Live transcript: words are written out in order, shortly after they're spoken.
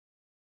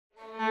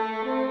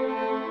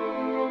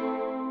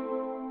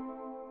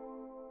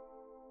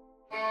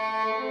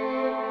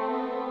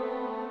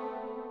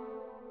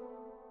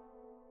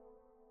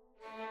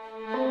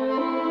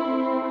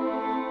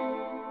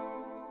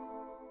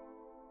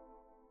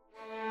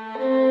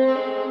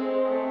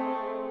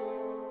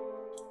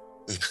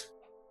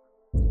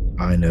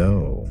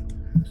know.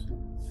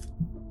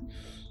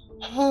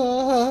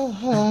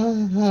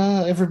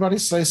 Everybody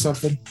say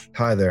something.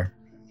 Hi there.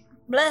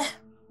 Bleh.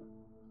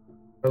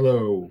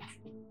 Hello.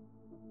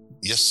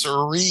 Yes,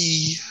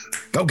 sirree.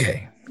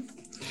 Okay.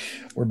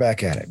 We're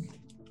back at it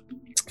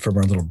from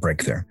our little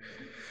break there.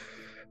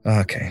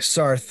 Okay.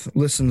 Sarth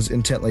listens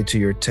intently to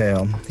your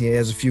tale. He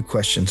has a few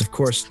questions, of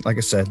course, like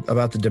I said,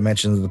 about the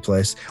dimensions of the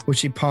place,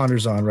 which he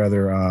ponders on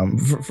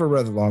for a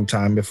rather long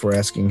time before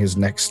asking his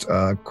next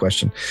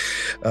question.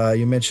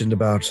 You mentioned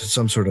about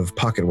some sort of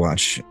pocket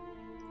watch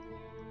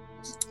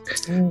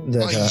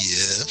that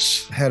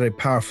Yes. had a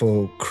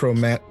powerful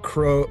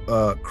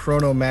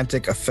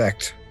chronomantic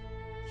effect.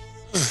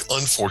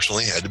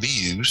 Unfortunately, had to be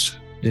used.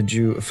 Did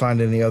you find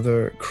any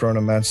other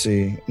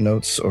chronomancy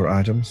notes or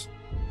items?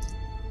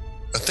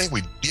 I think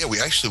we did.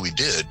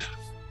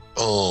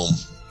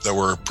 That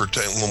were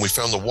when we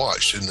found the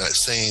watch in that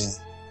same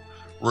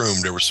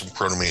room, there was some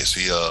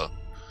chronomancy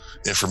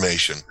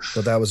information.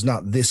 But that was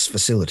not this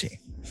facility.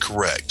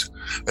 Correct.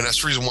 And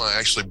that's the reason why I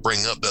actually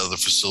bring up the other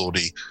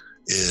facility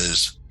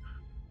is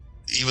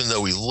even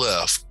though we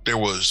left, there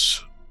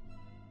was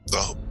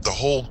the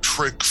whole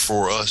trick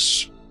for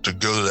us to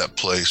go to that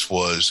place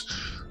was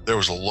there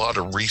was a lot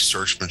of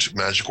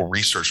magical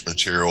research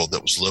material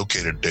that was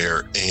located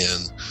there,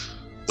 and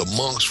the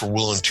monks were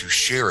willing to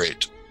share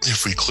it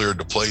if we cleared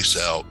the place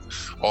out.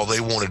 All they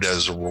wanted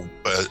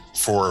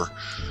for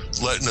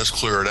letting us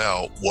clear it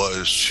out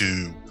was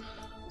to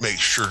make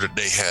sure that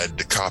they had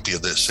the copy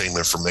of that same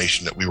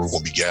information that we were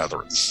going to be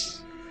gathering.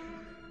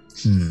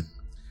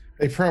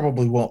 They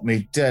probably want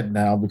me dead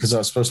now because I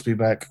was supposed to be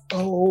back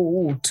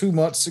 2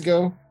 months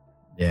ago.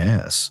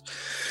 Yes.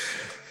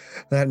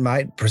 That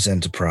might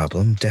present a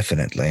problem,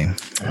 definitely.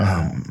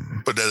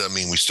 But that doesn't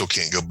mean we still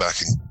can't go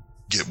back and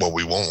get what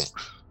we want.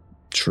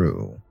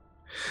 True.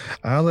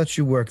 I'll let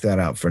you work that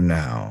out for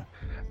now.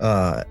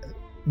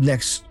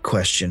 Next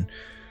question.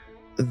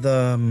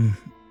 You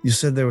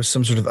said there was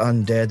some sort of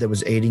undead that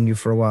was aiding you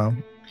for a while?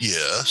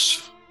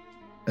 Yes.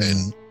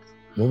 And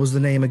what was the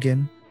name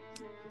again?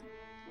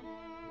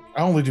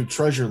 I only do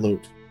treasure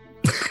loot.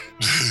 I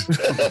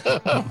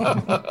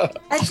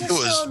just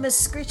call him a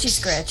Scritchy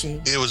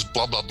Scratchy. It was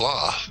blah, blah,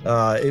 blah.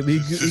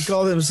 He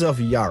called himself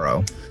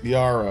Yarrow.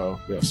 Yarrow,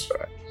 yes.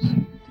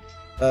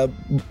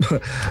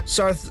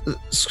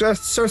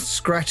 Sarth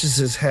scratches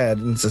his head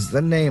and says,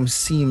 "The name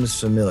seems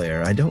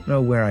familiar. I don't know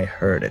where I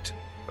heard it."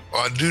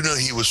 I do know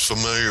he was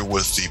familiar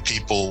with the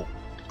people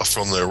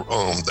from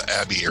the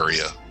Abbey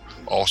area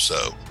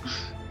also.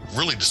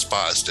 Really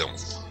despised him.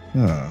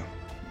 Oh.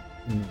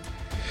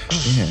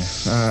 Yeah.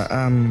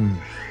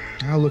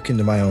 I'll look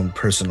into my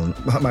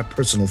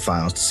personal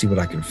files to see what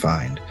I can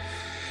find.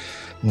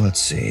 Let's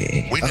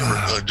see. We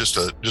never just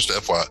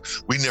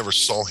FYI, we never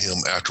saw him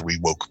after we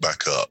woke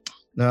back up.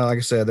 No, like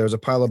I said, there was a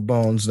pile of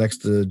bones next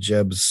to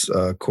Jeb's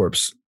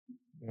corpse.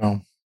 Oh.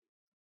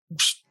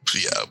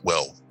 Yeah,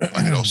 well,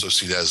 I could also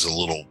see that as a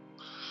little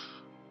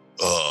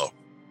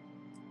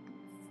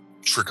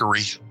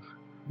trickery.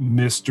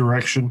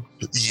 Misdirection.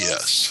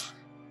 Yes.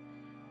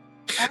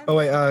 Oh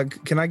wait,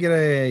 can I get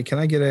a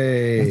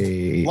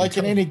like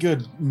in any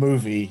good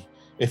movie,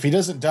 if he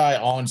doesn't die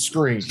on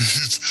screen.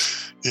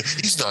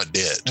 He's not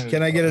dead.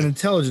 Can I get an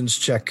intelligence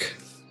check?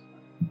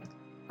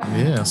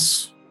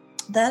 Yes.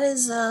 That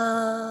is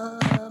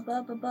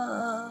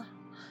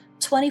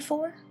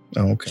 24.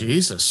 Oh, okay.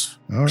 Jesus.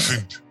 All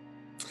right.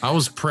 I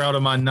was proud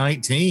of my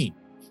 19.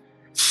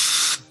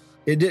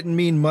 It didn't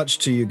mean much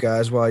to you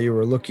guys while you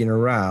were looking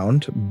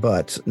around,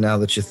 but now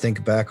that you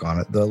think back on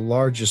it, the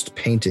largest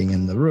painting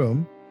in the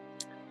room,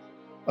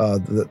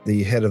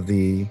 the head of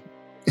the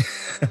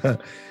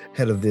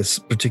head of this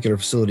particular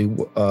facility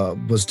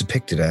was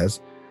depicted as,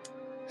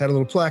 had a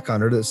little plaque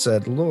on it that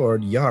said,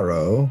 "Lord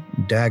Yarrow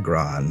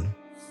Dagron."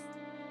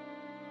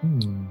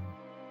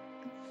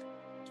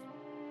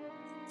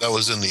 That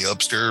was in the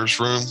upstairs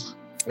room?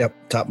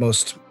 Yep,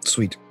 topmost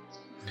suite.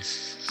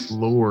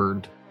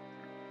 Lord.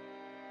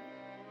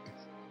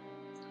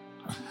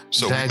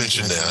 So we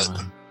mentioned that.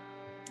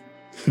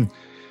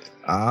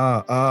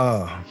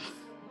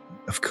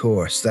 Of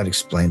course, that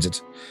explains it.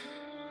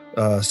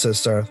 Says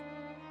Sarth.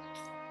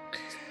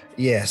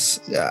 Yes,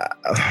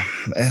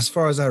 as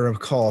far as I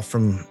recall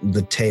from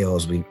the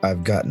tales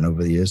I've gotten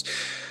over the years,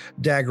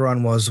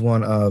 Dagron was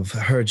one of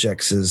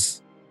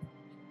Herjex's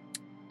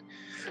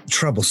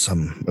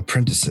troublesome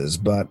apprentices,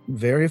 but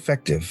very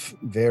effective,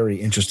 very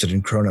interested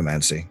in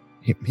chronomancy.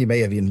 He may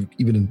have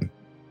even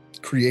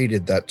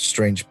created that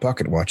strange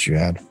pocket watch you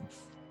had.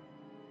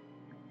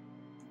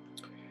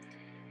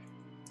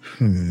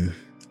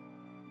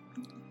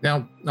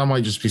 Now, I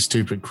might just be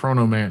stupid.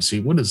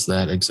 Chronomancy, what is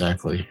that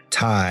exactly?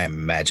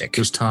 Time magic.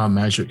 Just time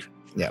magic?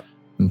 Yep.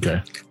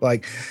 Okay.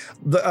 Like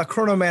a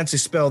chronomancy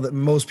spell that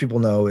most people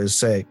know is,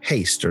 say,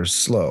 haste or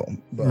slow.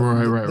 But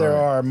right. There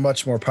are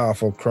much more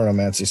powerful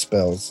chronomancy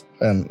spells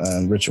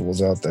and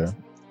rituals out there.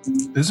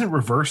 Isn't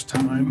reverse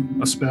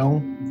time a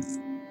spell?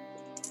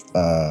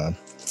 It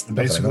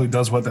basically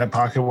does what that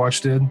pocket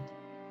watch did.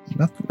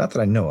 Not that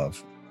I know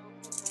of.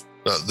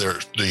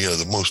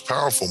 The most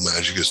powerful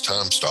magic is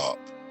time stop.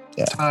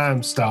 Yeah.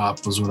 Time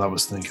stop was what I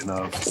was thinking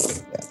of.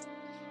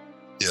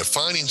 Yeah,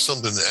 finding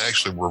something that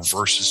actually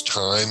reverses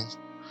time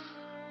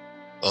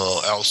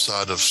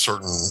outside of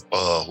certain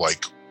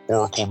like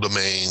oracle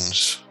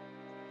domains,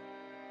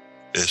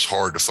 it's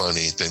hard to find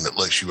anything that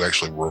lets you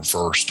actually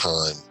reverse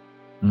time.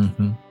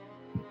 Mm-hmm.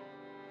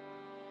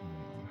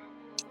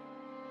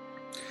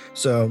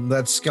 So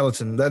that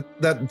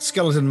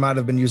skeleton might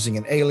have been using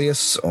an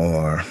alias,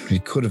 or he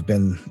could have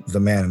been the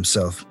man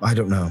himself. I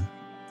don't know.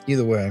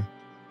 Either way.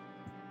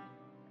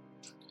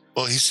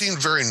 Well, he seemed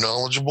very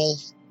knowledgeable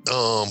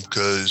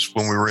because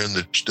when we were in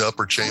the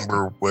upper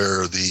chamber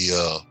where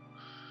the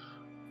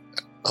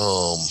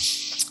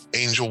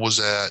angel was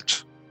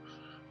at,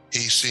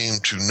 he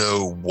seemed to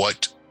know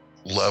what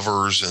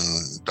levers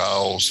and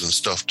dials and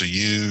stuff to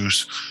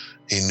use.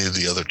 He knew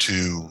the other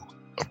two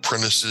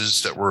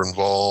apprentices that were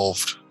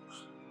involved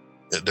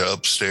at the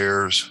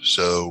upstairs.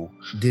 So,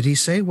 did he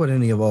say what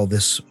any of all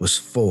this was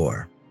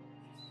for?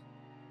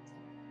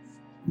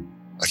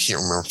 I can't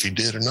remember if he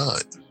did or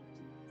not.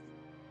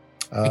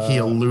 He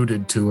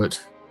alluded to it.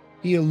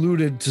 He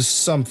alluded to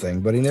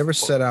something, but he never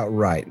said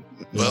outright.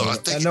 Well, I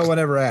think no one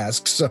ever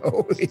asked.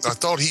 So I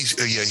thought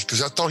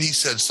because I thought he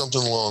said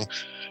something along.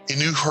 He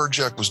knew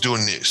Herjack was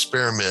doing the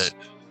experiment,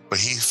 but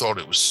he thought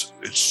it was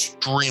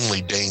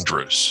extremely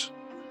dangerous,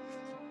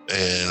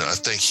 and I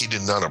think he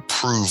did not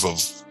approve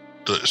of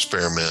the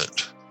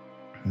experiment.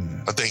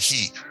 I think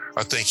he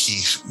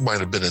might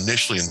have been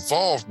initially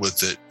involved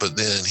with it, but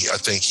then I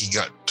think he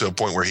got to a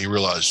point where he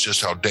realized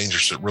just how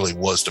dangerous it really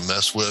was to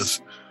mess with,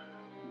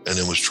 and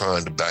then was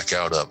trying to back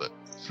out of it.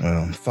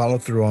 Well, follow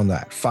through on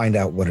that. Find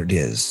out what it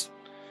is.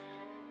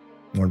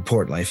 More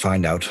importantly,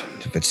 find out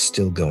if it's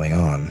still going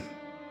on.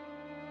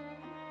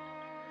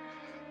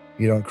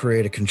 You don't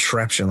create a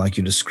contraption like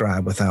you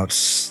described without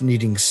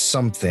needing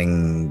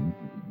something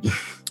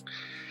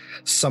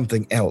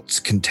else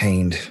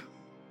contained.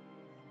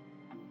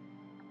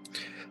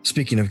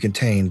 Speaking of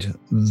contained,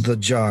 the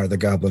jar the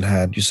goblin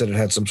had, you said it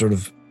had some sort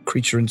of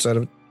creature inside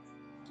of it?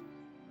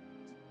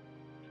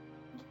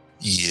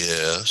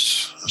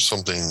 Yes,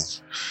 something.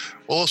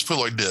 Well, let's put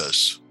it like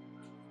this.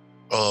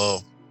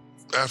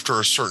 After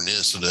a certain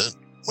incident,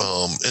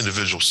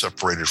 individuals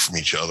separated from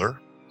each other.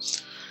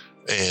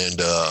 And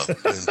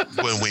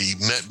when we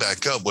met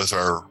back up with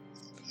our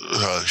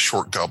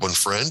short goblin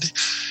friend,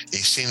 he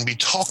seemed to be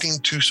talking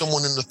to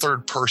someone in the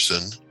third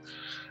person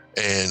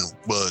and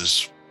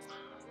was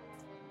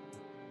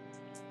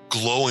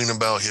glowing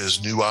about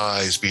his new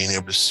eyes, being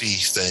able to see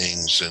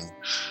things. And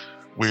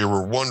we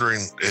were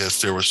wondering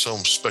if there was some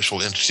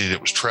special entity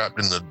that was trapped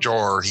in the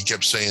jar. He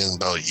kept saying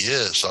about,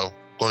 yes, I'm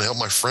going to help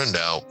my friend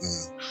out,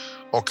 and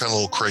all kind of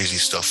little crazy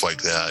stuff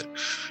like that.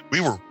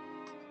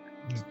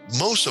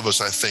 Most of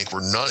us, I think,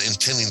 were not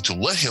intending to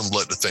let him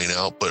let the thing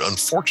out, but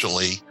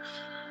unfortunately,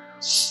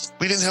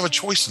 we didn't have a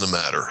choice in the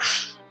matter.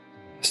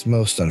 It's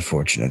most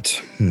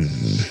unfortunate.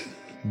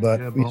 But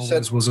yeah, you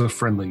said was a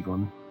friendly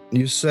one.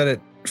 You said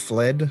it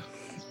fled?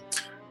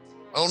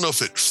 I don't know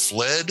if it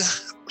fled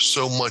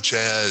so much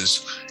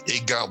as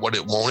it got what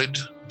it wanted,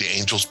 the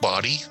angel's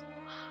body.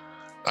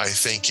 I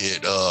think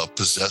it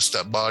possessed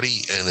that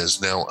body and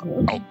is now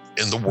out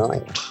in the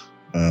world.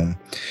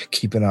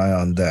 Keep an eye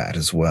on that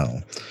as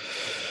well.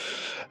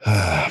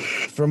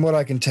 From what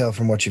I can tell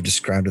from what you've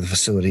described of the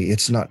facility,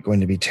 it's not going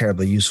to be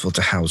terribly useful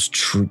to house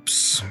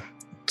troops.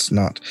 It's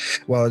not,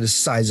 while it is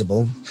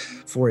sizable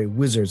for a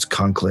wizard's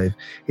conclave,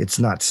 it's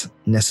not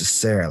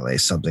necessarily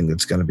something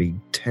that's going to be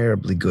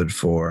terribly good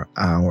for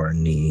our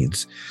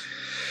needs.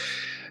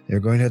 You're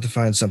going to have to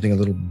find something a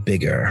little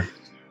bigger.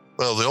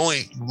 Well,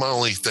 my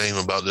only thing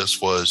about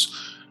this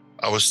was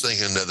I was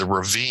thinking that the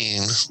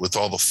ravine with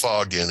all the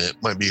fog in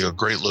it might be a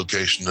great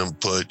location to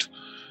put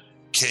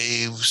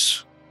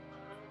caves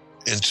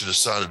into the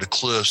side of the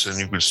cliffs, and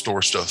you could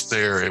store stuff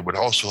there. It would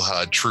also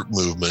hide troop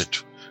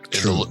movement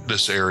in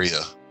this area.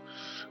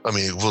 I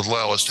mean, it would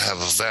allow us to have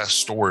a vast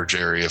storage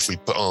area if we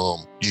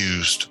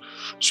used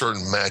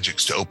certain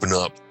magics to open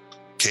up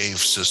cave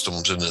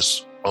systems in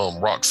this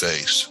rock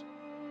face.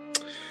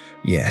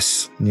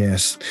 Yes.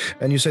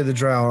 And you say the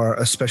drow are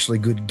especially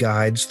good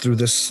guides through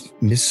this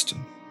mist?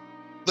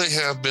 They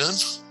have been,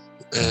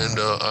 and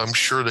I'm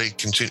sure they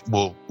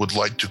would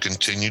like to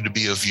continue to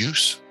be of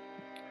use.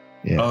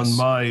 Yes. On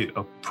my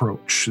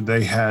approach,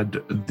 they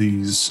had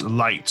these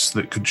lights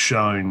that could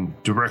shine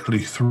directly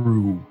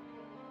through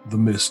the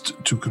mist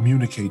to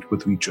communicate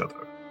with each other.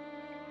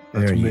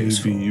 That may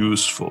be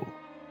useful.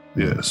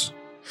 Yes.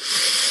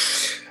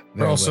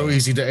 They're also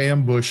easy to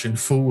ambush and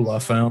fool, I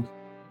found.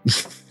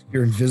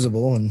 You're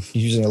invisible and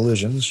using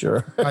illusions,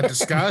 sure. I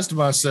disguised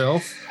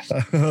myself.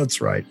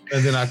 That's right.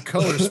 And then I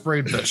color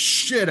sprayed the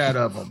shit out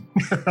of them.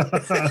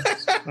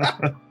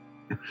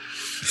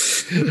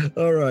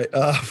 All right.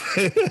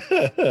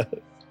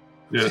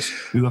 Yes.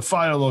 The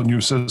file on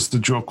you says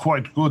that you're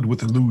quite good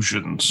with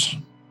illusions.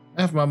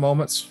 I have my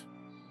moments.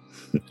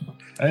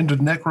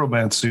 And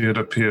necromancy, it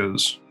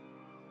appears.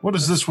 What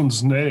is this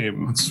one's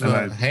name? It's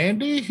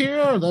Handy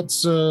here.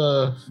 That's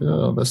the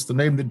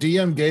name the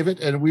DM gave it,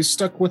 and we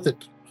stuck with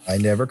it. I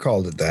never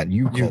called it that.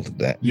 You called it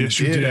that. Yes,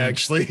 you did.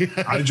 Actually.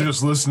 I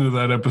just listened to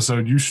that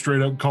episode. You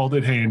straight up called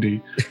it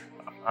Handy.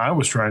 I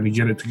was trying to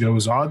get it to go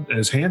as odd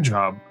as hand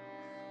job.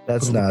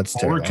 That's not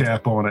terrible.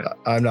 Cap on it.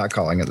 I'm not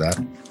calling it that.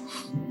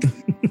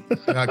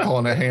 You're not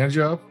calling it hand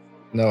job?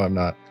 No, I'm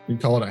not. You're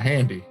calling it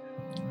handy.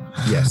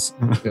 Yes.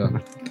 Yeah.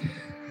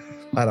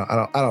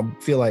 I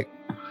don't feel like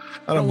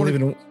I don't believe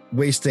in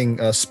wasting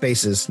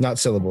spaces, not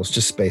syllables,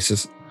 just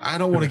spaces. I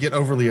don't want to get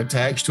overly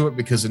attached to it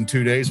because in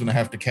 2 days when I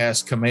have to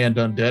cast Command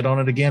Undead on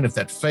it again, if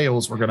that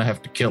fails, we're going to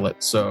have to kill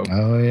it. So.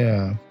 Oh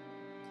yeah.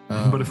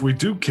 But if we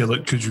do kill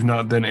it, could you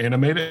not then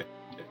animate it?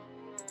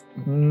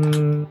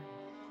 I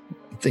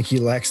think he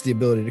lacks the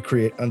ability to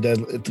create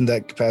undead in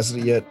that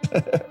capacity yet.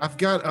 I've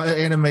got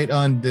animate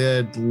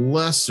undead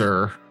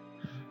lesser.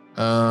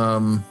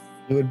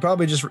 It would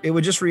probably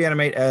just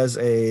reanimate as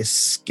a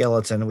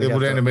skeleton. It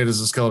would animate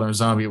as a skeleton or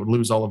zombie. It would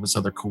lose all of its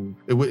other cool.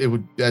 It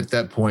would at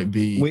that point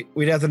be.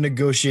 We'd have to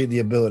negotiate the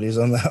abilities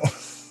on that one.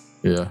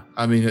 Yeah,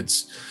 I mean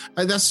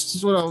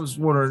that's what I was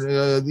wondering.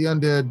 The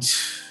undead.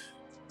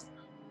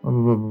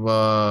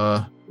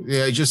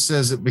 Yeah, it just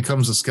says it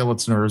becomes a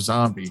skeleton or a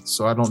zombie.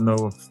 So I don't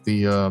know if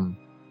the.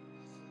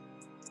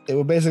 It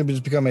will basically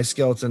just become a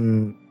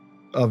skeleton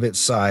of its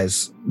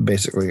size,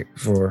 basically.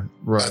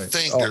 I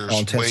think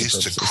there's ways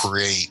to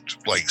create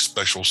like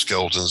special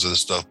skeletons and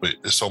stuff, but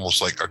it's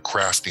almost like a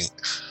crafting.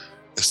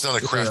 It's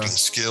not a crafting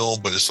skill,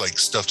 but it's like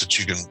stuff that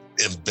you can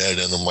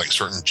embed in them, like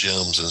certain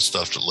gems and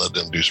stuff to let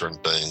them do certain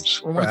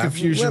things. Well, my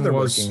confusion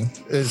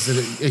is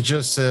that it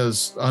just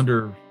says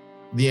under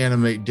the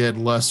animate dead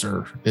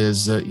lesser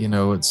is that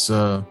it's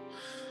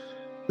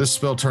this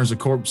spell turns a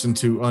corpse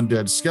into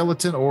undead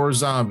skeleton or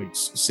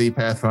zombies. See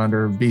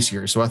Pathfinder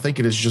Bestiary. So I think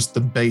it is just the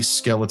base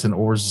skeleton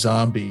or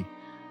zombie.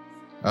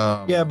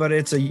 Yeah, but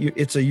it's a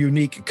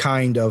unique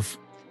kind of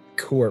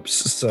corpse.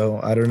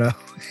 So I don't know.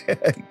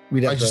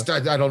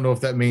 I don't know if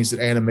that means that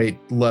animate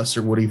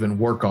lesser would even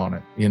work on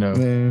it.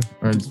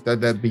 Or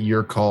that'd be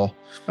your call.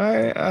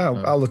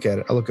 I'll look at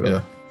it. I'll look it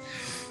up.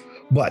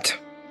 But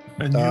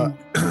and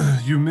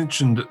you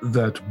mentioned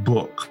that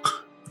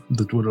book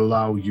that would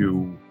allow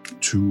you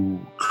to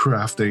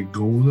craft a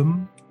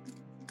golem.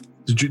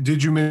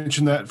 Did you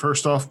mention that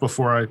first off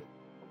before I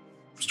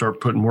start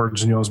putting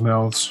words in y'all's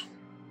mouths?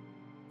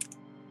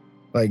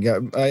 Like I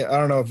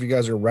don't know if you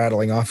guys are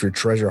rattling off your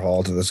treasure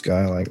haul to this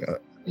guy. Like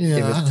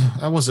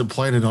I wasn't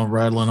planning on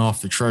rattling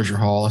off the treasure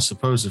haul. I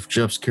suppose if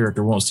Jeff's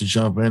character wants to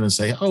jump in and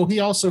say, "Oh,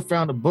 he also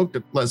found a book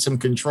that lets him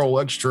control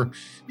extra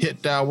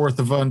hit die worth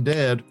of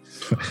undead."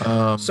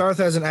 Sarth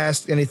hasn't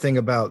asked anything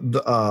about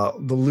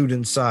the loot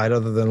inside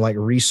other than like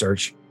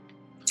research.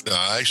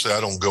 Actually,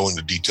 I don't go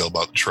into detail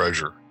about the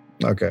treasure.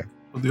 Okay.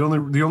 The only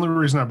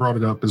reason I brought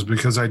it up is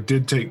because I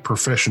did take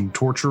profession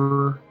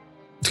torturer,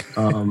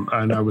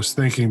 and I was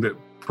thinking that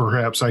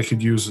perhaps I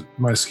could use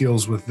my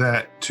skills with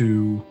that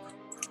to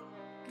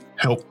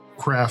help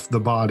craft the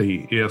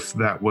body if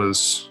that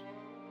was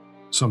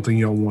something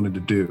y'all wanted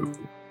to do.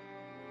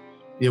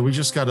 Yeah, we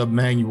just got a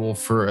manual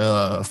for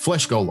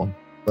flesh golem.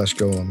 Flesh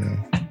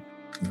golem,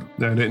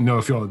 yeah. I didn't know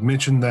if y'all had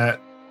mentioned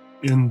that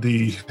in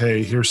the,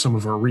 hey, here's some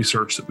of our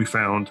research that we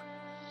found.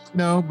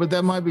 No, but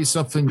that might be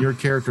something your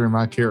character and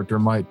my character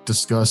might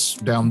discuss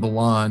down the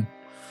line.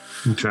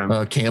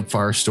 Okay.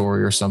 Campfire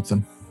story or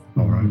something.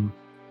 All right.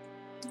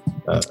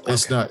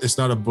 It's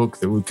not a book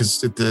that because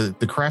the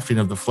crafting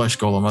of the flesh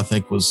golem I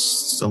think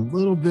was a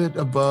little bit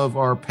above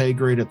our pay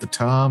grade at the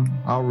time.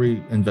 I'll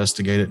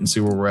re-investigate it and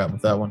see where we're at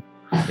with that one.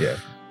 Yeah.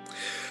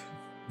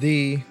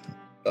 The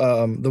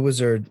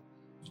wizard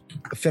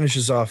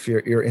finishes off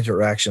your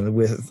interaction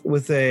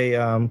with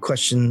a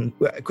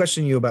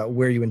question you about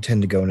where you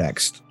intend to go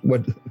next.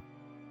 What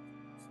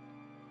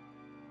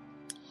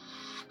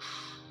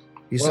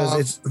he says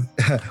it's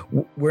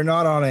we're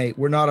not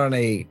on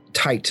a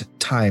tight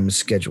time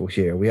schedule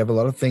here. We have a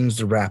lot of things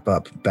to wrap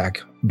up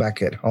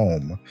back at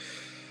home,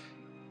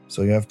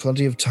 so you have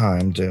plenty of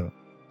time to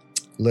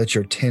let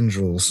your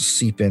tendrils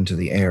seep into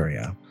the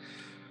area.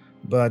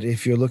 But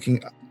if you're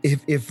looking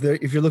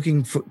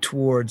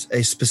towards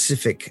a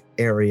specific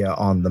area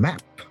on the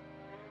map,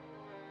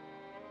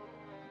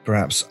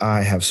 perhaps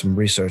I have some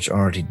research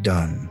already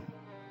done.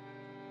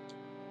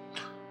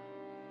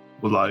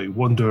 Well, I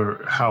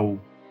wonder how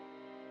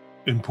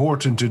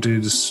important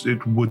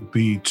it would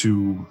be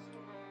to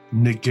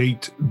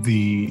negate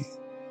the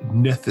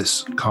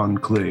Nethys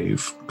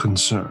conclave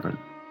concern.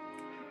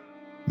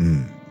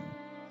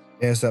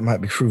 Yes, that might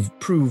be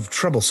prove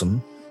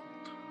troublesome.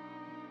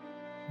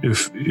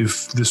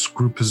 If this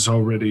group has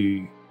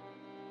already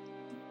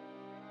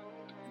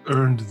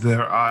earned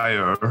their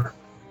ire,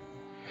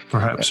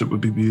 perhaps it would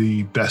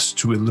be best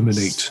to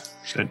eliminate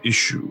an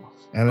issue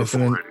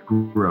before it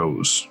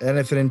grows. And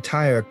if an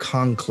entire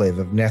conclave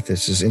of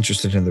Nethys is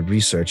interested in the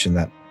research in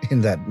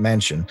that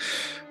mansion,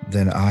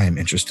 then I am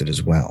interested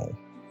as well.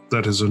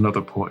 That is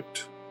another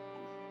point.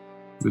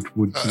 It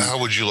would. How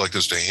would you like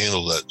us to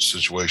handle that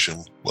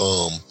situation?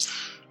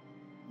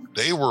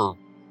 They were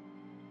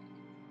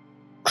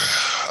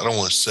I don't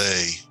want to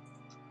say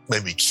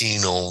maybe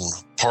keen on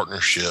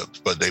partnership,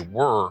 but they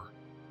were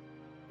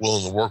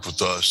willing to work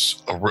with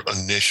us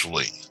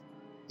initially.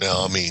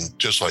 Now, I mean,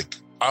 just like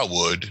I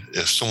would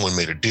if someone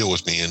made a deal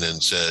with me and then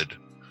said,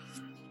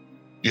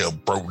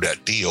 broke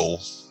that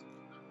deal,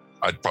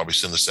 I'd probably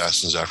send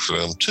assassins after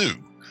them too.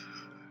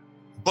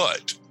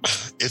 But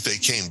if they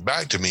came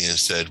back to me and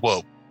said,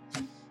 well,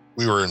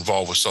 we were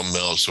involved with something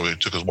else, so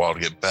it took us a while to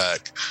get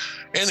back,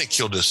 and they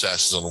killed the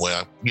assassins on the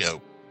way,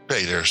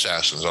 hey, they're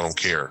assassins, I don't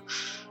care.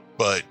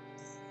 But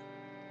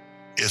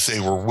if they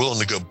were willing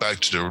to go back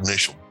to their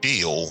initial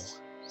deal,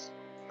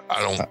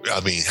 I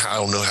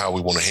don't know how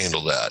we want to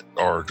handle that.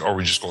 Or are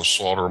we just going to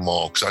slaughter them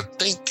all? Because I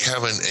think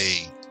having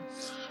a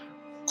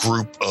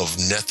group of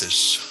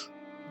Nethys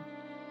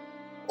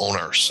on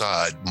our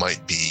side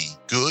might be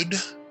good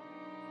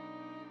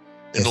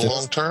in the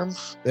long term.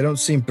 They don't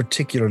seem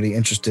particularly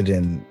interested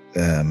in,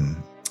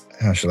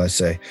 how shall I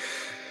say,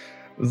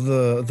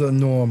 the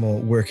normal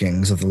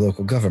workings of the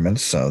local government.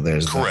 So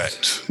there's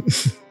correct.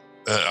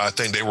 I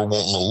think they were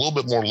wanting a little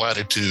bit more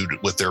latitude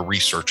with their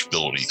research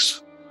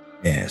abilities.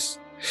 Yes.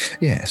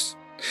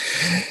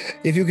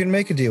 If you can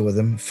make a deal with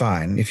them,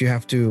 fine. If you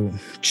have to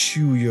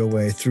chew your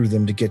way through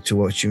them to get to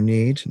what you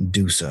need,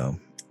 do so.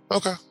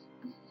 Okay.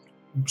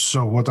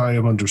 So what I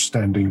am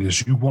understanding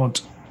is you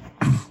want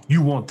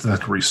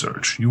that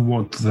research. You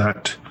want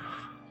that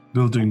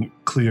building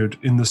cleared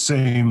in the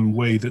same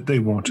way that they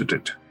wanted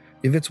it.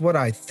 If it's what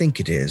I think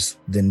it is,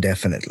 then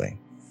definitely.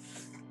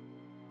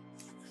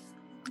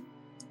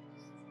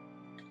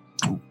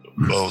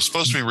 Well, it's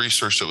supposed to be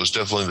research that was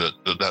definitely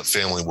that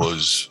family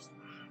was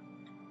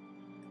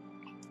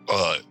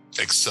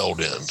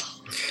excelled in.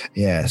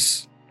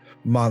 Yes.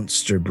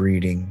 Monster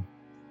breeding.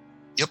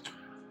 Yep.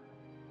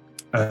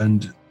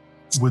 And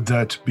would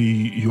that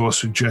be your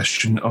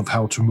suggestion of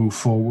how to move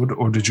forward,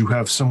 or did you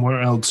have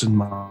somewhere else in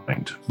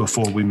mind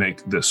before we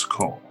make this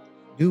call?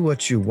 Do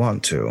what you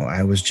want to.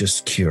 I was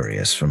just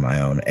curious for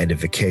my own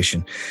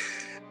edification.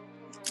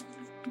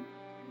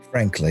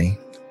 Frankly,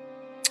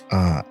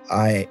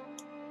 I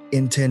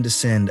intend to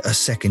send a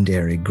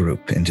secondary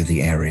group into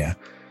the area.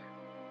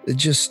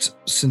 Just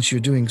since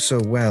you're doing so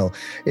well,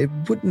 it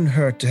wouldn't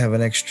hurt to have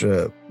an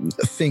extra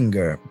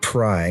finger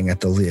prying at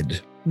the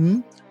lid.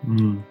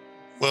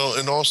 Well,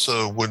 and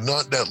also, would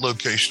not that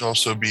location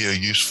also be a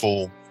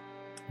useful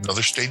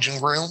another staging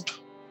ground?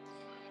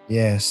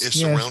 Yes. It's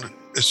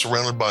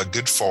surrounded by a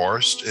good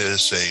forest.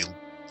 It's a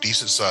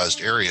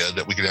decent-sized area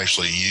that we could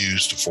actually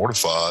use to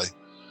fortify.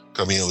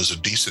 I mean, it was a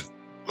decent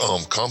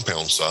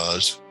compound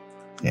size.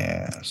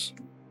 Yes.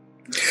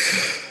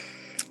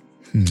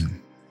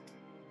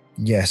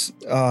 Yes.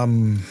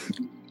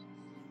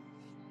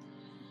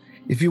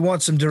 If you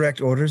want some direct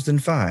orders, then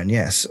fine.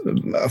 Yes.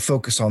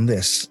 Focus on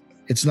this.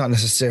 It's not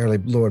necessarily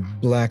Lord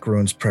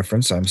Blackrune's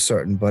preference, I'm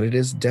certain, but it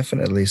is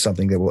definitely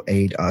something that will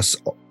aid us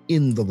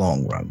in the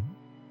long run.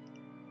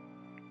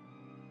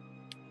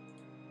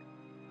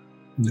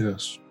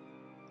 Yes.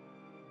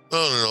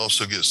 Oh, and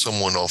also get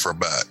someone off our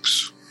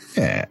backs.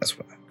 Yeah, that's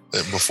fine.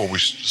 Before we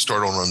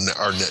start on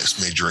our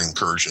next major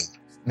incursion.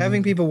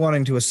 Having people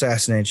wanting to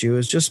assassinate you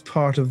is just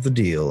part of the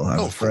deal,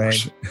 I'm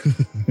afraid.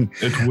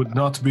 It would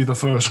not be the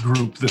first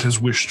group that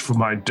has wished for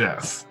my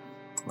death.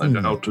 I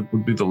doubt it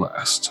would be the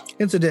last.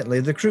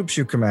 Incidentally, the troops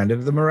you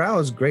commanded, the morale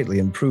has greatly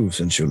improved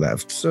since you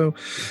left, so...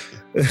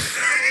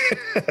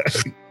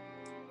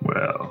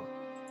 Well,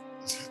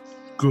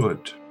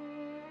 good.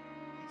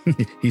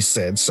 He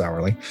said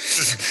sourly.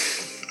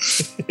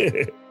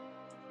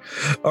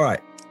 All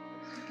right.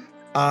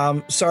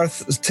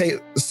 Sarth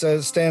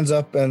stands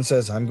up and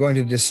says, I'm going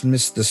to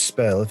dismiss the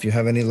spell. If you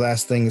have any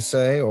last thing to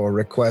say or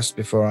request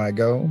before I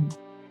go.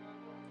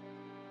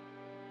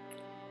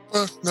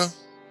 No.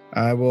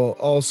 I will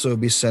also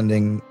be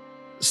sending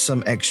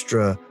some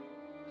extra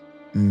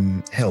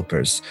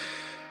helpers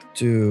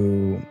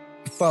to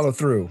follow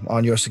through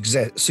on your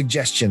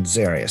suggestions,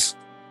 Zarius.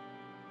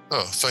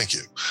 Oh, thank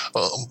you.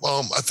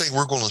 I think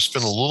we're going to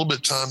spend a little bit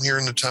of time here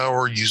in the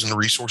tower using the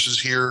resources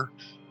here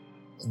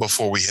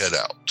before we head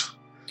out.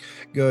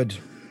 Good.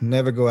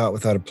 Never go out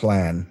without a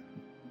plan.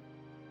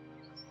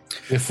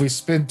 If we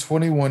spend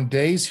 21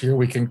 days here,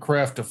 we can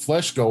craft a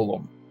flesh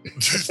golem.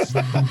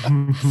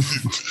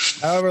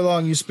 However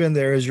long you spend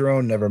there is your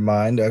own, never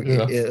mind.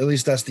 At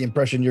least that's the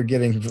impression you're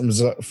getting from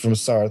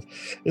Sarth.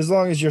 As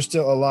long as you're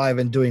still alive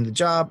and doing the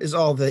job is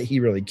all that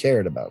he really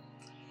cared about.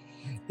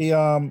 He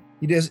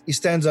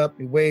stands up,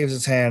 he waves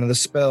his hand, and the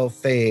spell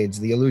fades.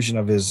 The illusion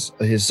of his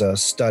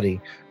study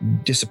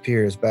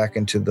disappears back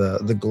into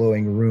the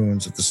glowing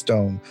ruins of the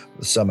stone,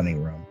 the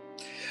summoning room.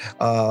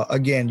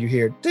 Again, you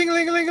hear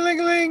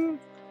ding-a-ling-a-ling-a-ling-a-ling,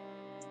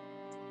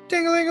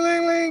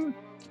 ding-a-ling-a-ling-a-ling.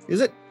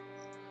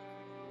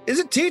 Is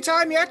it tea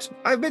time yet?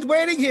 I've been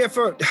waiting here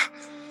for...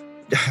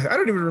 I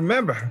don't even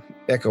remember.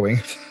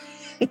 Echoing.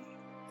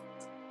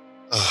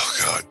 Oh,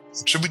 God.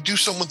 Should we do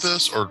something with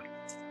this, or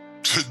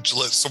to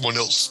let someone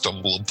else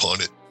stumble upon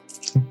it?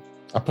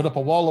 I put up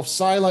a wall of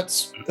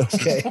silence.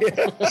 Okay.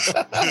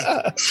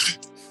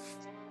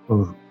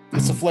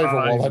 It's a flavor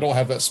wall. I don't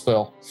have that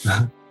spell.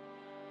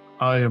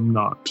 I am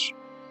not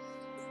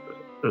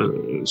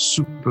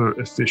super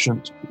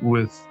efficient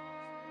with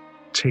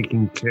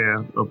taking care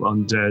of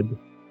undead,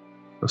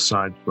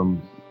 aside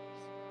from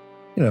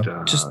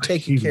just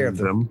taking care of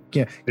them.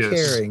 Yeah, yes.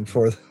 Caring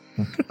for them.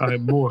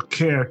 I'm more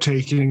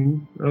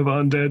caretaking of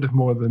undead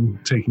more than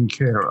taking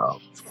care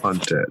of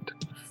undead.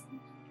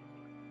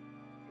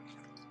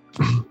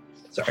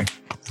 Sorry.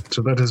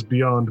 So that is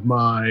beyond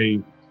my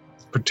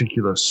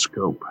particular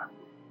scope.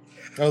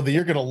 Oh,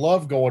 you're going to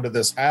love going to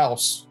this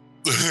house.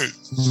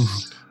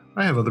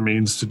 I have other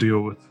means to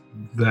deal with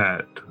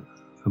that,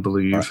 I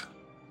believe. Right.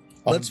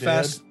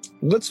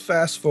 Let's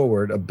fast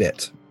forward a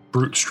bit.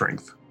 Brute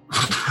strength.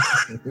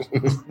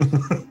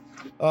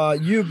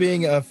 You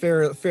being a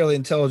fairly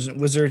intelligent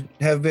wizard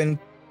have been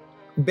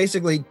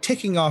basically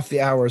ticking off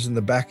the hours in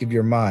the back of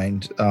your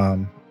mind,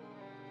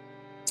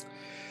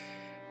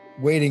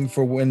 waiting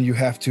for when you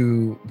have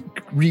to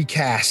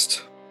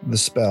recast the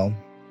spell.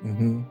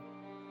 Mm-hmm.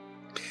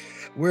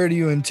 Where do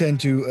you intend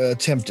to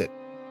attempt it?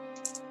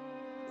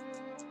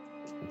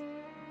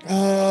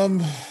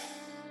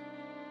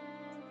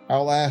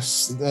 I'll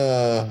ask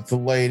the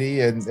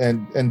lady and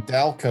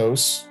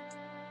Dalkos.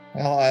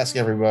 I'll ask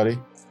everybody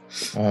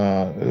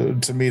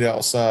to meet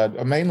outside.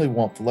 I mainly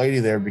want the lady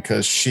there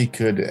because she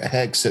could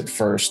hex it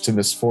first to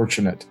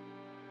Misfortunate.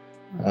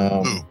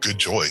 Good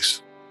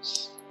choice.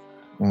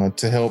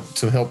 To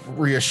help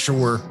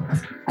reassure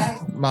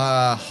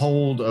my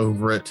hold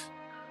over it.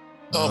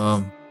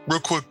 Real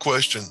quick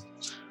question.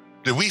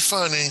 Did we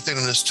find anything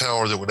in this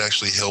tower that would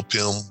actually help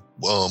him,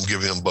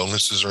 give him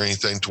bonuses or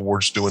anything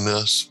towards doing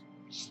this?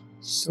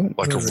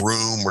 Like a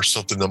room or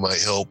something that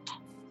might help?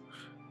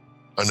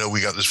 I know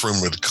we got this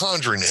room with the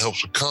conjuring that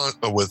helps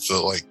with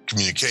like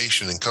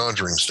communication and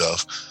conjuring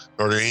stuff.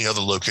 Are there any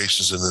other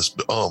locations in this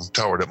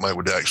tower that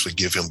would actually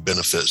give him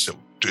benefits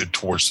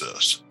towards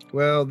this?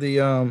 Well,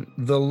 the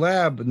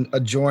lab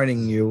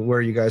adjoining you,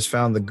 where you guys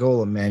found the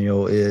golem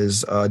manual,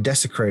 is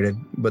desecrated,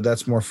 but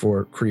that's more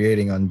for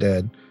creating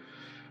undead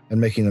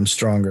and making them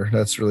stronger.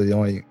 That's really the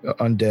only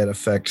undead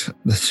effect.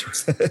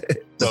 That's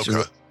okay.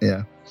 Really,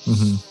 yeah.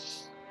 Mm-hmm.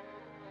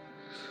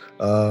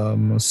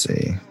 Let's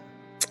see.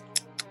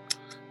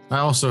 I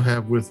also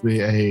have with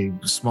me a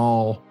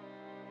small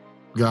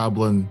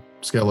goblin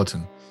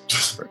skeleton.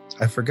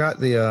 I forgot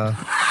the.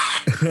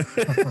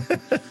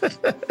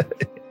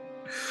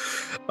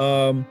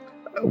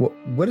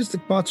 What is the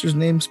monster's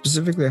name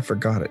specifically? I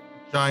forgot it.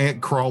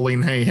 Giant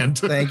crawling hand.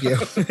 Thank you.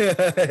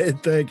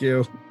 Thank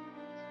you.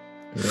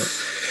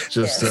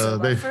 Yeah. So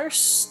my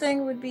first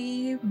thing would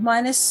be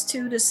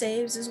 -2 to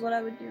saves is what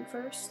I would do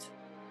first.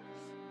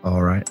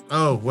 All right.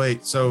 Oh,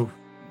 wait. So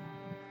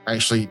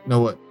actually, you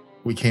know what?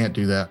 We can't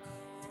do that.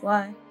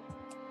 Why?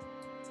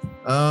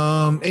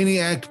 Any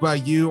act by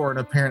you or an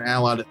apparent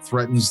ally that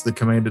threatens the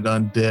commanded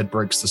undead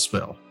breaks the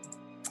spell.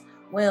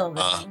 Well,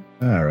 then.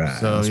 All right.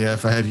 So yeah,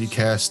 if I have you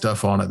cast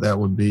stuff on it, that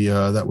would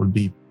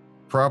be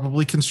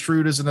probably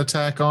construed as an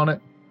attack on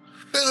it.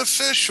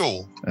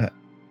 Beneficial.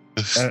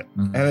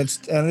 And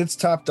it's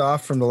topped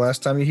off from the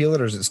last time you heal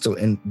it, or is it still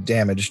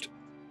damaged?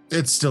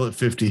 It's still at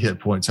 50 hit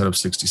points out of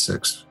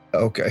 66.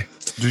 Okay.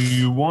 Do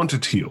you want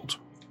it healed?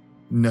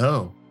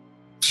 No.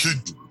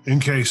 In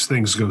case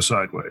things go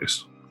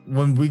sideways.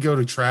 When we go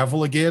to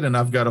travel again and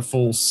I've got a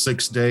full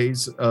 6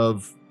 days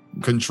of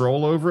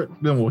control over it,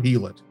 then we'll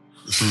heal it.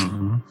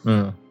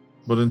 Mm-hmm.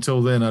 But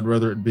until then, I'd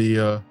rather it be,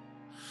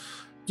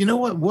 you know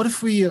what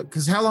if we,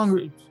 because how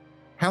long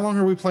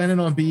are we planning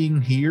on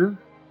being here?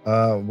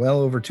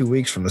 Well over 2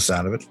 weeks from the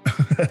sound of it.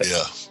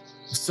 Yeah.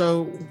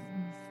 So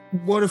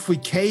what if we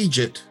cage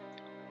it?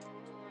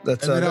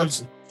 That's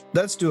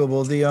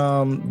doable.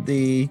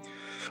 The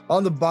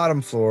on the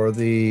bottom floor, what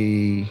do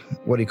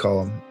you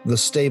call them? The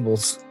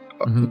stables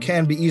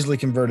can be easily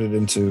converted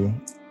into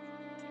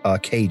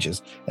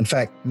cages. In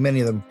fact,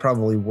 many of them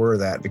probably were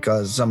that,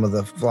 because some of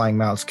the flying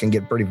mounts can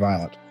get pretty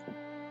violent.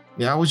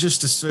 Yeah, I would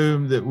just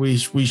assume that we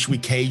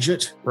cage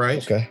it,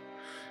 right? Okay.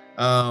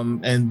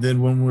 And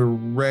then when we're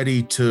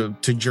ready to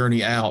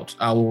journey out,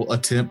 I will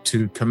attempt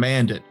to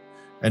command it.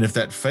 And if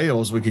that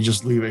fails, we can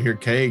just leave it here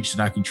caged,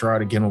 and I can try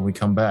it again when we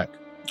come back.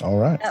 All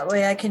right. That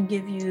way I can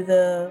give you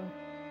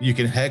You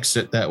can hex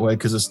it that way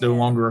because it's no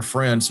longer a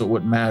friend, so it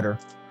wouldn't matter.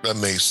 That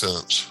makes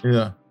sense.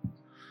 Yeah.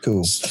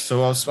 Cool.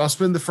 So I'll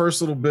spend the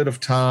first little bit of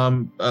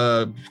time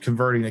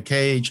converting a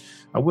cage.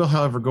 I will,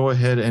 however, go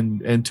ahead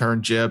and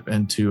turn Jeb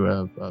into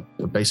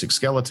a basic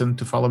skeleton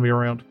to follow me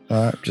around.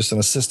 All right, just an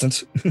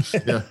assistant.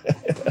 Yeah.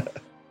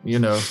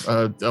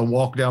 A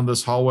walk down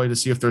this hallway to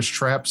see if there's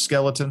trapped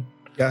skeleton.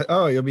 Yeah.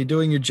 Oh, you'll be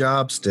doing your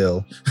job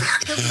still.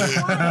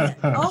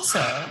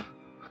 Also,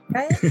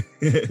 right?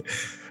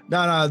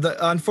 No.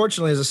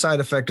 Unfortunately, as a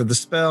side effect of the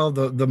spell,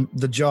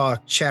 the jaw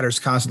chatters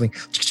constantly.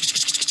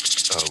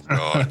 Oh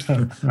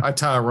God! I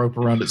tie a rope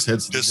around its head.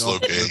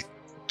 Dislocate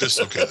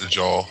the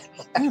jaw.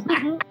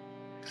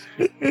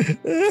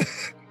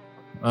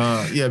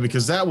 Yeah,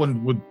 because that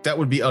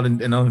would be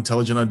an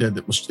unintelligent undead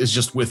that is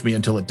just with me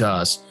until it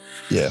dies.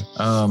 Yeah.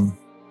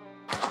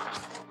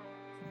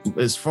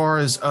 as far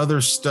as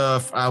other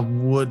stuff, I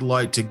would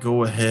like to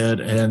go ahead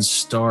and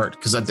start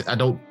because I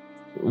don't.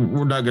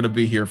 We're not going to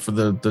be here for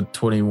the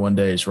 21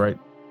 days, right?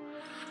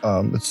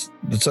 This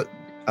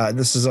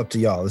is up to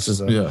y'all. This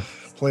is a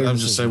player. I'm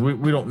just saying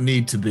we don't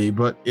need to be,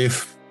 but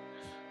if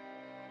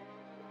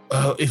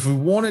we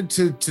wanted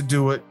to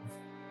do it,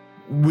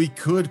 we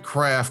could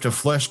craft a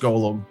flesh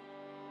golem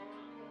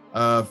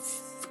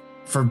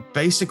for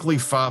basically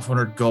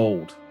 500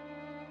 gold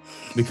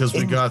because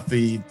we got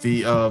the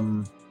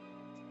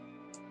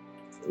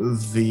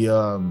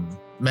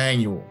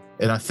manual,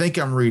 and I think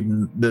I'm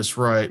reading this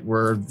right,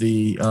 where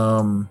the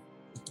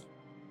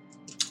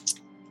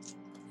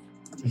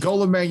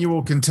Golem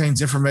manual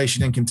contains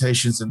information,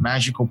 incantations, and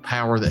magical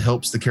power that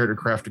helps the character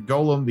craft a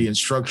golem. The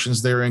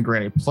instructions therein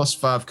grant a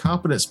 +5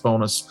 competence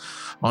bonus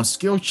on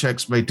skill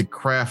checks made to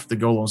craft the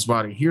golem's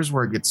body. Here's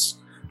where it gets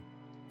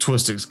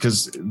twisted,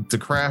 because to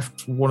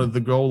craft one of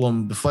the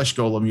golem, the flesh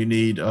golem, you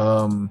need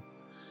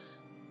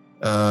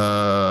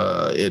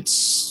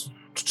it's.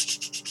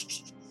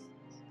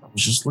 I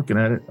was just looking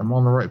at it. I'm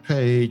on the right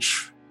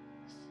page.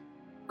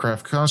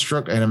 Craft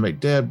construct, animate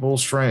dead, bull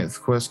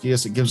strength, quest.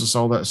 Yes, it gives us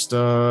all that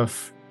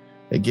stuff.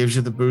 It gives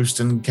you the boost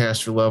in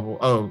caster level.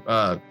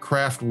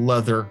 Craft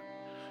leather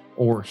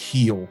or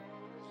heal.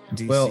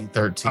 DC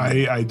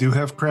 13. I do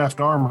have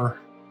craft armor.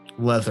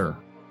 Leather.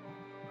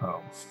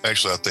 Oh.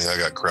 Actually, I think I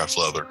got craft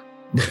leather.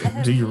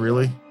 Do you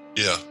really?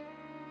 Yeah.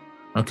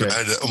 Okay.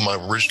 My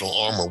original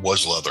armor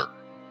was leather.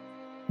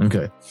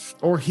 Okay.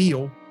 Or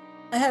heal.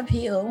 I have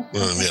heal.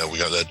 Yeah, we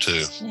got that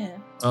too. Yeah.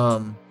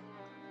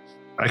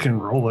 I can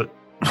roll it.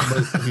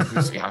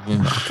 I mean,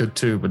 I could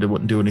too, but it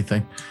wouldn't do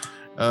anything.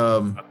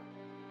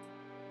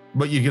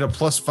 But you get a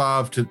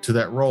 +5 to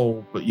that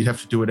roll, but you'd have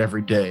to do it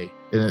every day,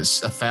 and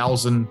it's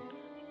 1,000.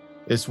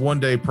 It's 1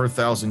 day per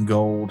 1,000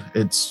 gold.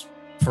 It's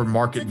for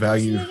market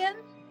value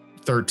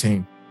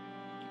 13.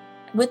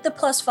 With the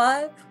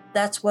 +5,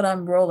 that's what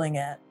I'm rolling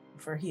at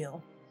for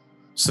heal.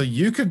 So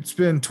you could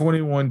spend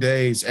 21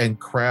 days and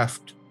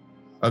craft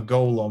a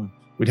golem.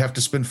 We'd have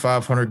to spend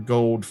 500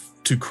 gold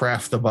to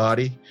craft the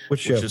body,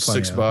 which is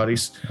 6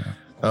 bodies.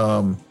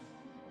 Yeah.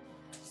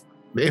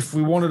 If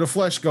we wanted a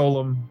flesh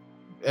golem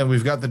and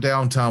we've got the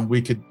downtime,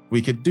 we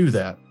could do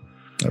that.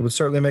 It would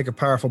certainly make a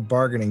powerful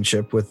bargaining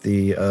chip with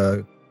the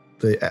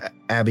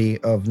Abbey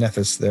of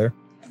Nethys there.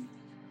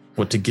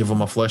 What, to give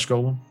them a flesh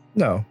golem?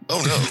 No.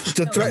 Oh no!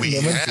 To threaten we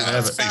them.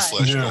 have a flesh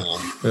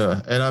golem.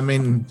 Yeah, and I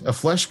mean, a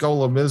flesh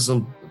golem is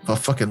a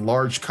fucking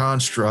large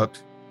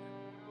construct.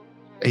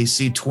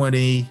 AC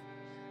 20.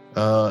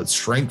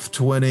 Strength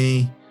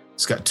 20.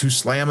 It's got 2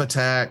 slam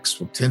attacks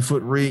with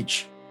 10-foot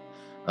reach.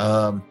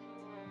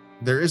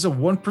 There is a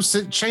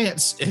 1%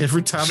 chance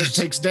every time it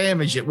takes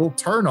damage, it will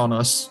turn on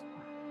us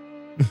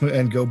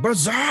and go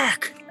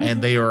berserk.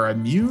 And they are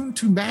immune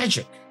to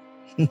magic.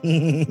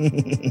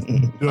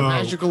 A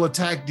magical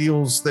attack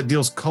that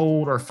deals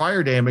cold or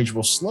fire damage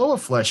will slow a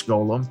flesh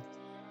golem.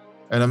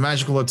 And a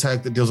magical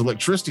attack that deals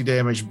electricity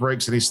damage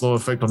breaks any slow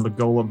effect on the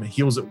golem and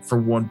heals it for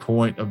 1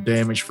 point of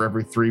damage for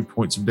every 3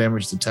 points of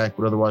damage the attack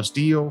would otherwise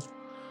deal.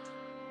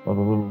 Blah,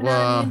 blah, blah, blah.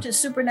 Not immune to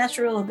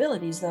supernatural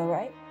abilities, though,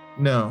 right?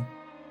 No.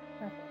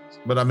 Perfect.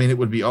 But I mean, it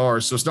would be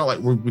ours. So it's not like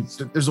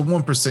there's a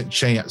 1%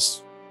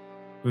 chance.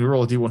 We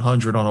roll a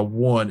D100 on a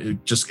 1,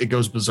 it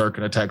goes berserk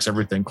and attacks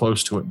everything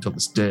close to it until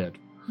it's dead.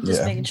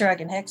 Just making sure I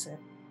can hex it.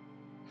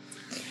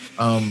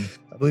 I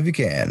believe you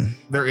can.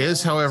 There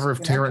is, however,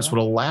 if Terrence would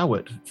allow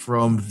it,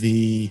 from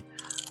the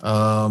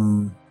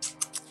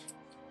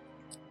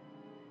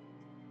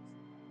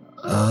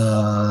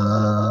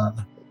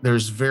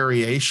there's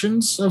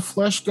variations of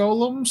flesh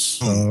golems.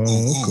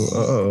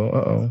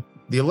 Oh.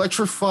 The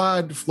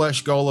electrified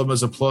flesh golem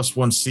is a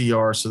 +1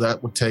 CR, so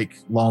that would take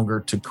longer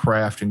to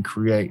craft and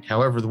create.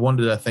 However, the one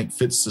that I think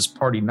fits this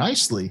party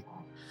nicely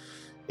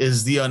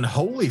is the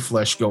unholy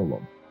flesh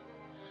golem.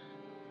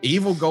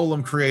 Evil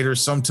golem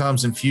creators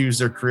sometimes infuse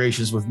their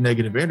creations with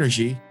negative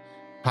energy.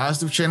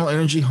 Positive channel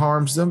energy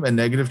harms them, and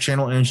negative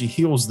channel energy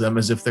heals them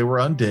as if they were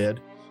undead,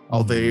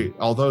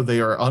 although they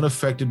are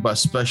unaffected by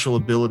special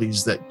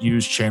abilities that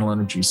use channel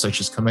energy, such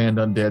as command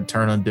undead,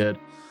 turn undead,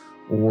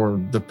 or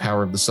the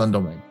power of the sun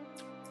domain.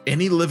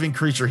 Any living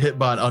creature hit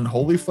by an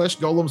unholy flesh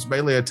golem's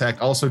melee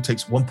attack also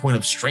takes 1 point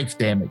of strength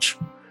damage.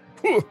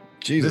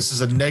 Jesus. This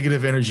is a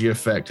negative energy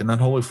effect. An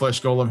unholy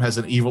flesh golem has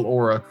an evil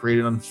aura.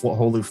 Creating an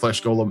unholy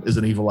flesh golem is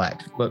an evil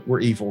act, but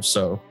we're evil,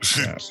 so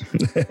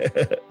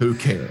who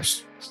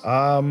cares?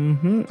 I'll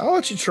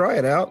let you try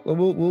it out. We'll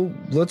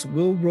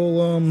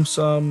roll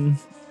some.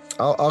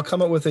 I'll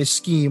come up with a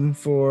scheme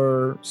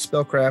for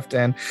spellcraft.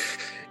 And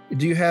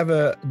do you have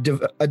a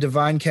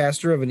divine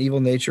caster of an evil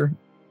nature?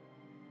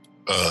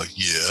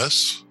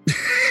 Yes.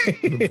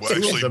 Well,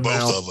 actually,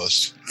 both of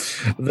us.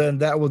 Then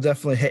that will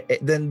definitely.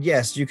 Then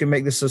yes, you can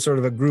make this a sort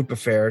of a group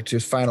affair to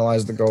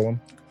finalize the golem,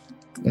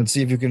 and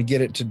see if you can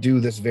get it to do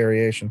this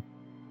variation.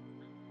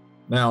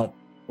 Now,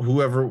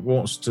 whoever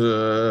wants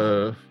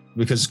to,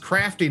 because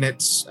crafting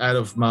it's out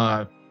of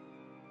my.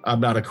 I'm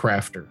not a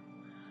crafter,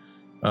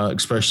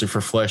 especially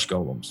for flesh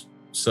golems.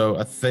 So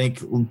I think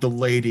the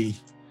lady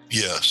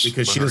Yes.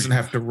 Because she doesn't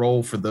have to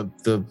roll for the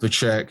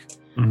check.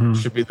 Mhm.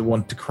 Should be the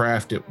one to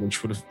craft it,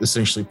 which would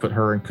essentially put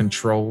her in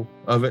control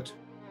of it.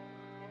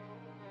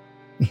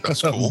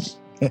 That's cool.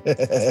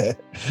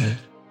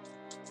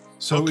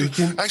 So Okay. it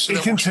can Actually,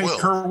 that take works well.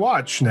 her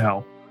watch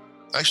now.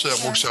 Actually,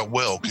 that works out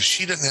well because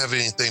she doesn't have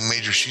anything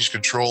major she's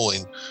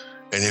controlling.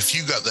 And if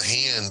you got the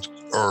hand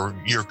or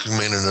you're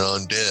commanding an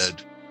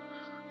undead,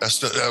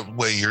 that's not, that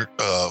way you're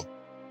not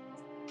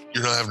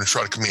having to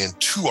try to command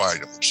two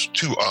items,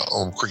 two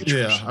creatures.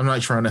 Yeah, I'm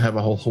not trying to have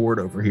a whole horde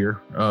over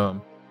here.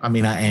 I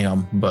mean, I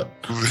am, but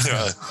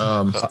Trust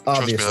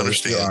Obviously, me, I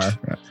understand.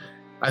 you are.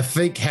 I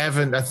think,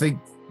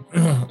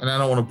 and I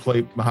don't want to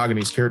play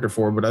Mahogany's character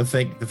for her, but I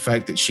think the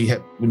fact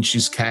that when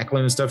she's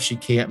cackling and stuff, she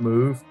can't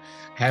move.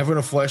 Having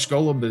a flesh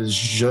golem that is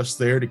just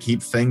there to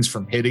keep things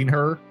from hitting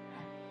her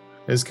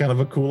is kind of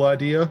a cool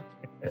idea.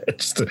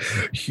 Just a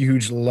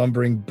huge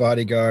lumbering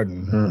bodyguard.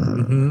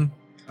 Mm-hmm.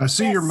 I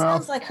see your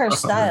mouth. Sounds like her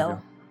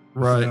style.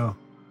 Right. Yeah.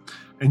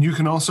 And you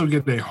can also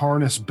get a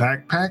harness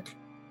backpack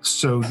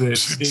so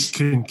that it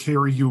can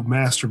carry you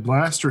Master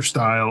Blaster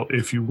style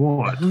if you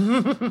want.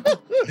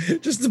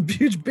 Just a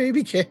huge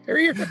baby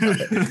carrier.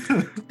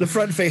 The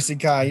front-facing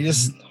kind. You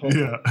just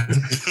Yeah.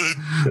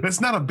 It's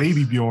not a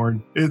baby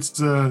Bjorn. It's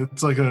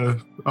like a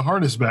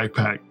harness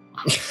backpack.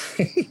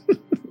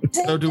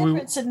 So do we-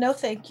 And no,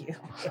 thank you.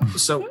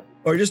 So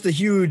or just a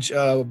huge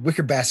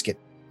wicker basket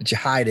that you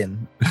hide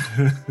in.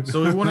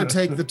 So we want to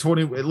take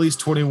the at least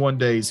 21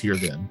 days here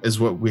then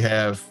is what we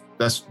have.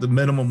 That's the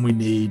minimum we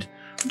need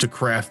to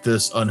craft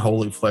this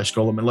unholy flesh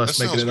golem, unless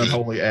That making it sounds good.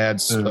 unholy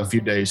adds a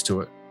few days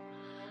to it.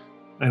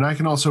 And I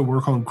can also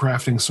work on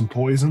crafting some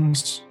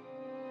poisons,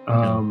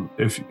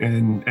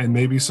 and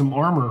maybe some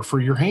armor for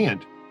your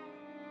hand.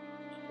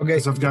 Okay.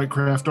 Because I've got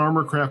craft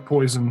armor, craft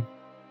poison,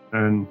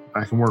 and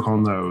I can work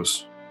on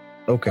those.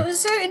 Okay. So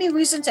is there any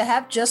reason to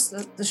have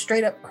just the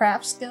straight up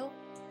craft skill?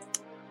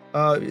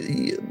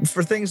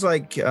 For things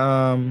like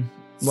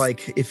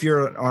if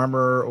you're an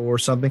armor or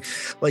something,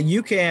 like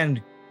you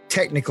can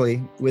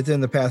technically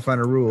within the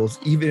Pathfinder rules,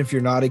 even if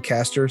you're not a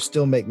caster,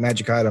 still make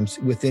magic items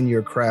within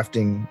your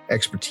crafting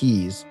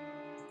expertise.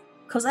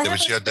 Because I Yeah, have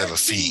but you have to have a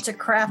 13 feat. to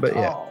craft But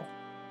yeah. all,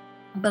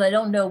 but I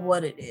don't know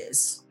what it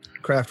is.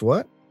 Craft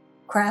what?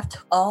 Craft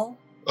all.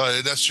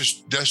 That's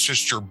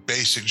just your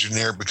basic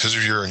generic because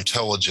of your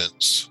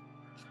intelligence.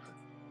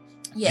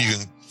 Yeah, You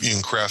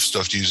can craft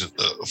stuff to use it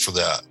for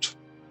that.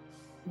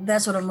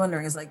 that's what I'm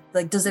wondering. Is like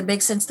does it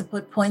make sense to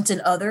put points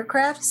in other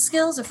craft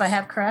skills if I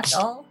have craft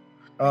all?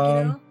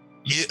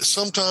 Yeah,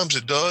 sometimes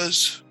it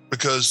does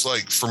because,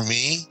 like, for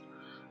me,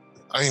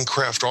 I can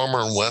craft armor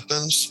and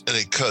weapons, and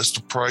it cuts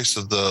the price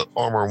of the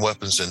armor and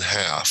weapons in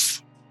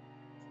half.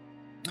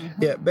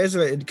 Yeah,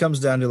 basically it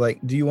comes down to like,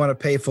 do you want to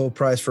pay full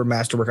price for a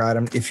masterwork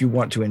item if you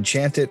want to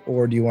enchant it,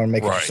 or do you want to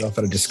make it Right. yourself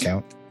at a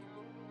discount?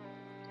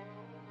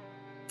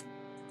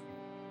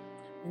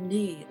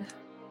 Indeed.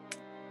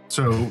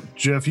 So,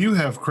 Jeff, you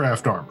have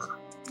craft armor.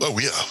 Oh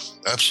yeah,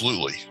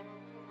 absolutely.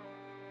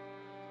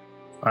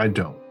 I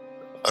don't.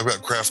 I've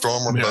got craft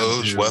armor, Yeah,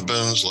 bows, you-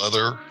 weapons,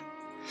 leather.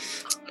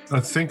 I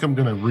think I'm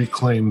going to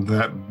reclaim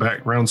that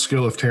background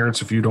skill of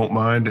Terrence, if you don't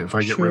mind, if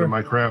I get rid Sure. of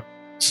my craft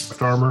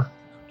armor.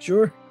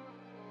 Sure.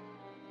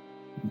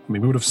 We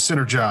would have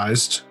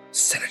synergized.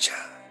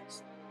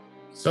 Synergize.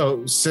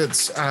 So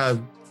since I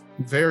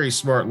very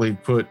smartly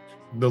put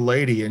the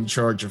lady in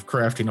charge of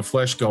crafting a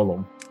flesh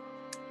golem,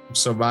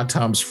 so my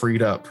time's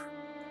freed up.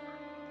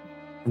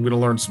 I'm going to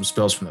learn some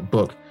spells from that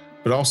book.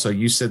 But also,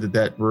 you said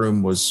that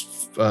room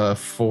was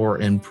for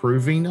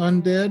improving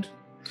undead.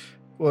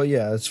 Well,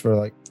 yeah, it's for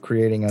like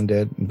creating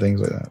undead and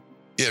things like that.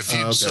 Yeah, if you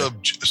Okay.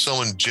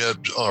 summon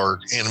Jeb or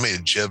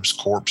animated Jeb's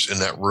corpse in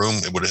that room,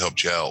 it would have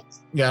helped you out.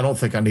 Yeah, I don't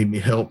think I need any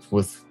help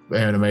with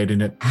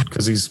animating it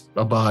because he's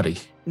a body.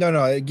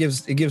 No, it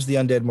gives the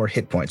undead more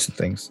hit points and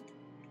things.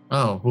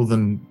 Oh, well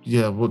then,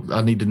 yeah. Well,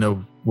 I need to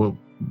know. Well,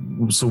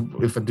 so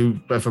if I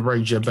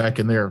bring Jeb back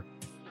in there,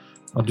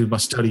 I'll do my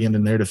studying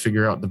in there to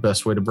figure out the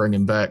best way to bring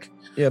him back.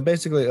 Yeah,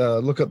 basically,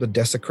 look up the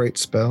desecrate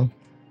spell.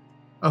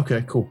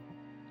 Okay, cool.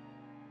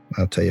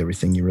 I'll tell you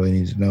everything you really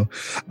need to know.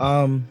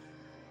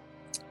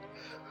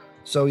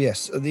 So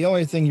yes, the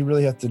only thing you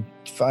really have to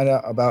find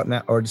out about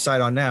now or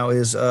decide on now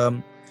is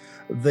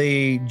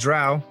the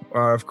Drow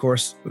are, of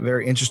course,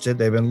 very interested.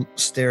 They've been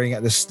staring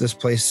at this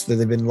place that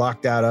they've been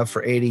locked out of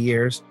for 80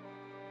 years,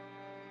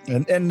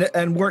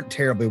 and weren't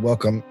terribly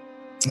welcome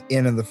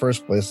in the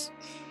first place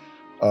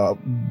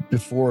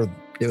before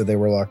they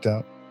were locked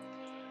out.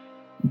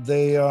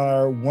 They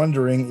are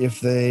wondering if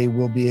they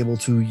will be able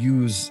to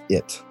use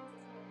it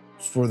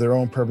for their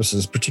own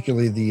purposes,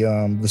 particularly the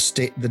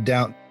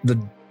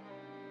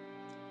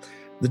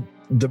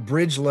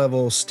bridge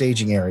level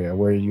staging area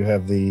where you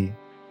have the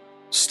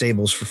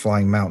stables for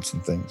flying mounts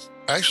and things.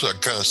 Actually, I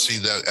kind of see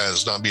that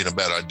as not being a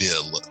bad idea.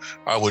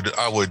 I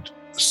would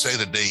say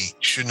that they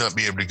should not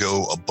be able to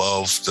go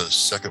above the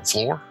second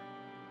floor.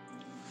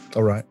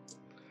 All right.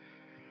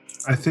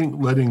 I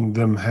think letting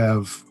them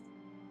have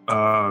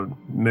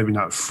maybe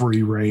not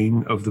free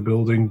reign of the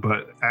building,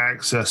 but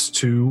access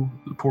to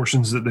the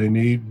portions that they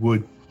need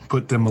would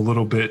put them a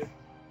little bit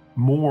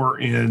more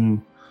in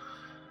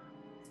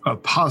a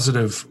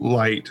positive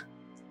light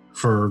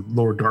for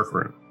Lord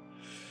Darkrune.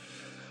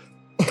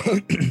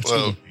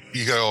 Well,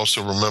 you got to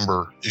also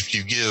remember, if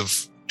you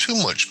give too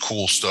much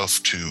cool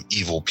stuff to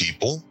evil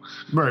people,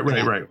 right,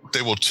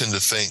 they will tend to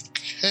think,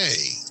 hey,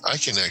 I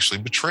can actually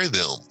betray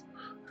them.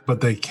 But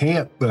they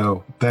can't,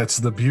 though. That's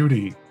the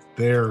beauty.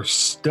 They're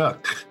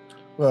stuck.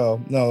 Well,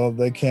 no,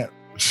 they can't.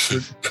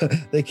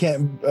 They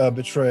can't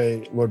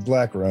betray Lord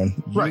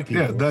Blackrune. Right,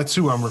 people. Yeah, that's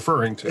who I'm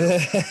referring to.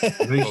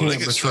 They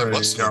can't betray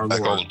our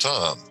Lord all the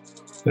time.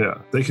 Yeah,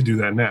 they could do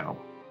that now.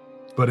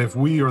 But if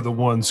we are the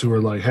ones who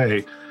are like,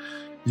 hey,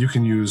 you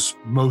can use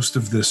most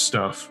of this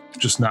stuff,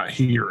 just not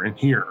here and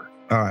here.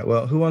 All right,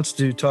 well, who wants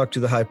to talk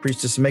to the High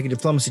Priestess and make a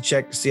diplomacy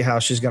check to see how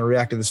she's going to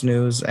react to this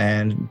news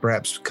and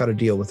perhaps cut a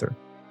deal with her?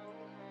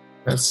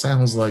 That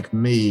sounds like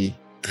me.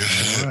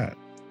 All right.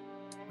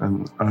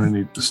 And I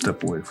need to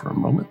step away for a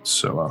moment,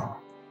 so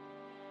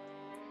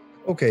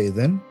okay,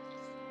 then.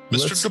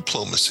 Mr.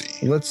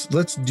 Diplomacy.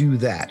 Let's do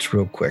that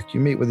real quick.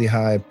 You meet with the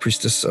High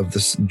Priestess of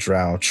this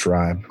Drow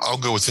tribe. I'll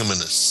go with him and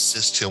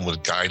assist him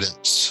with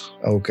guidance.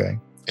 Okay.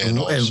 And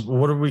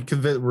what are we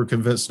convinced? We're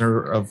convincing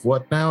her of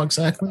what now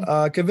exactly?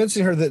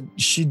 Convincing her that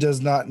she does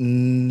not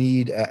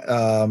need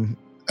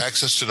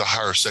access to the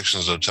higher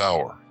sections of the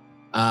tower.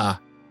 I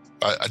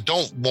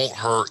don't want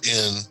her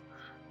in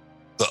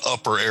the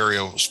upper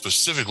area,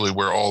 specifically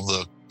where all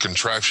the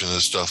contraption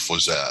and stuff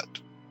was at.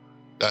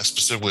 That's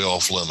specifically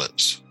off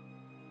limits.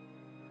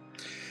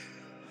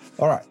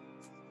 All right.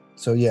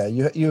 So yeah,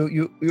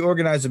 you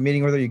organize a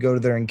meeting with her. You go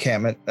to their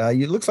encampment.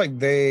 It looks like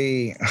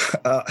they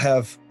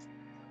have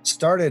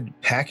started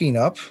packing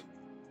up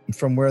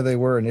from where they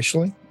were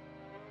initially.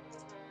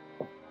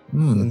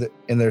 In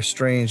their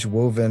strange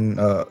woven,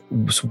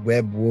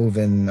 web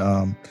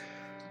woven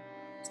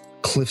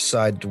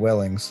cliffside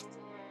dwellings.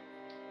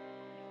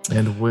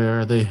 And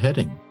where are they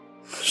heading?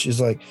 She's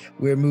like,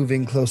 we're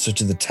moving closer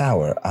to the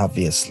tower,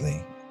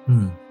 obviously.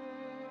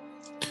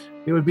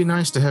 It would be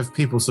nice to have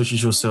people such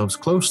as yourselves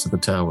close to the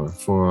tower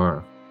for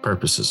our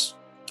purposes.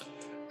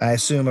 I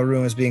assume a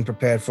room is being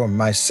prepared for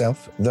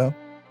myself, though?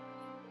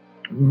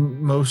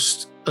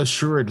 Most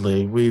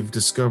assuredly. We've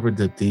discovered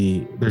that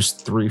there's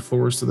 3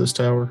 floors to this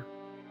tower.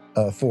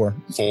 4.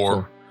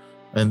 4.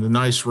 And the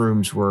nice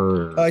rooms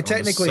were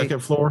technically on the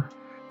 2nd floor?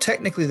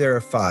 Technically, there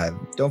are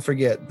 5. Don't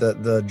forget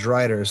that the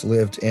Driders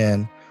lived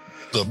in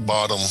the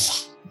bottom.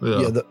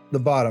 Yeah, the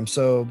bottom.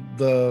 So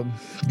the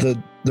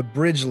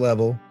bridge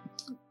level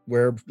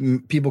where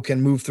people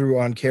can move through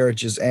on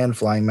carriages and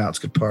flying mounts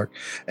could park.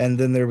 And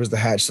then there was the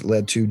hatch that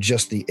led to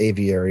just the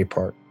aviary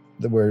part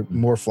where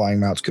more flying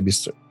mounts could be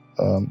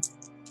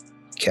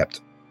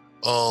kept.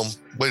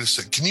 Wait a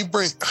second. Can you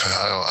bring up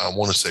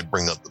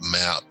the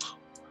map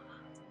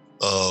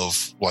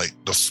of like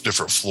the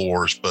different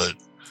floors, but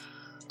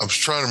I was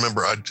trying to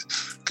remember.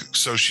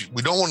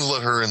 We don't want to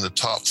let her in the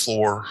top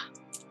floor.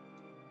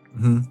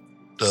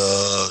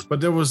 But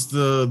there was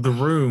the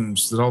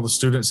rooms that all the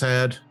students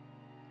had.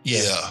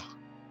 Yeah.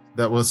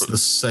 That was the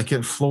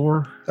 2nd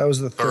floor. That was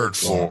the third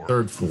floor.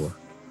 3rd floor.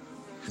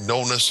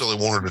 Don't necessarily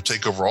want her to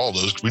take over all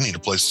those. We need a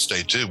place to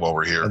stay too while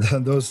we're here.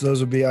 Those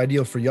would be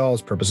ideal for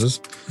y'all's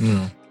purposes.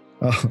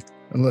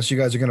 Unless you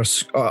guys are going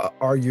to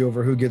argue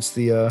over who gets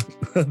the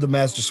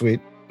master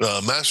suite.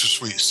 Master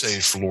suite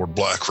saved for Lord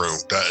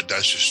Blackrune.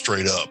 That's just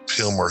straight up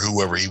him or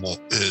whoever he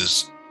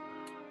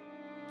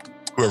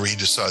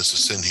decides to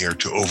send here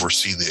to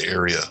oversee the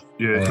area.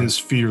 Yeah, his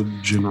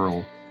feared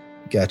general.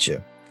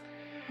 Gotcha.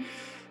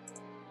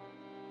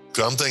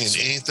 I'm thinking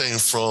anything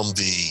from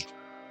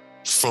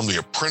the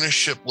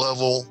apprenticeship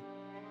level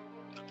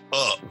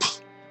up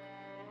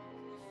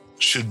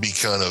should be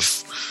kind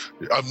of,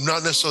 I'm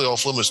not necessarily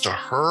off limits to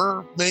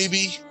her,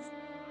 maybe,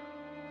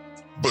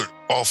 but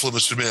off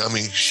limits to me. I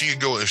mean, she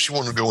could go if she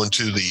wanted to go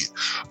into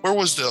where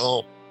was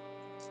the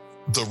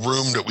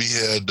room that we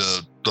had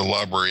the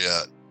library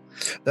at?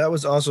 That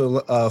was also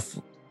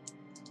the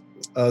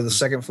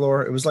 2nd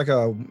floor. It was like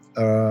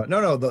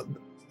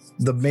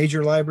the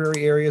major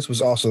library areas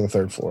was also the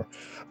 3rd floor.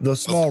 The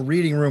small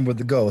reading room with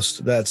the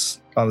ghost, that's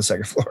on the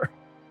 2nd floor.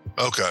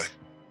 Okay.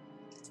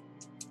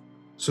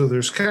 So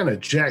there's kind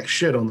of jack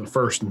shit on the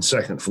 1st and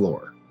 2nd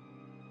floor.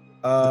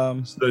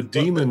 The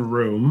demon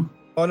room.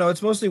 Oh no,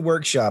 it's mostly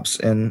workshops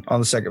on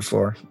the 2nd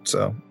floor.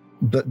 So,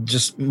 but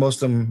just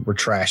most of them were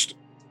trashed.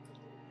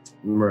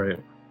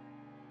 Right.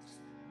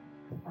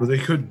 Well, they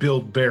could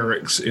build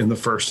barracks in the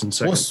 1st and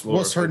 2nd floor.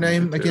 What's her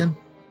name again?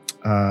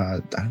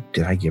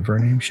 Did I give her a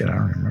name? Shit, I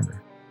don't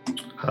remember.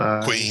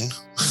 Queen.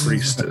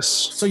 Priestess.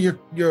 So your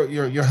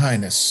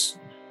Highness,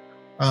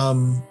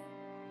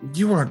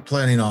 you weren't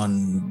planning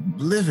on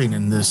living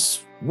in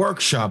this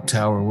workshop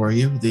tower, were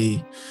you?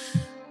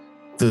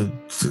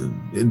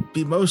 It'd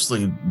be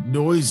mostly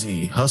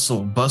noisy,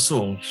 hustle,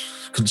 bustle,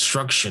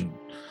 construction.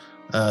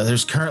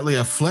 There's currently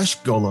a flesh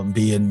golem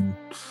being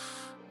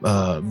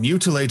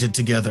mutilated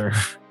together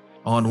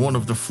on one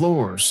of the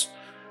floors.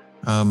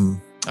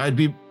 I'd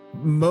be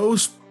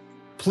most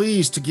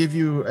pleased to give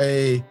you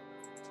a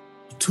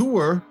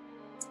tour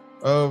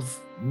of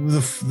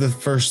the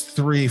first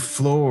 3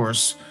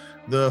 floors.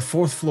 The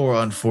 4th floor,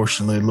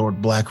 unfortunately,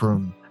 Lord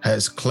Blackroom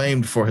has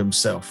claimed for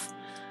himself,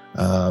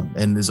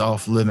 and is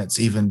off limits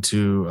even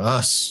to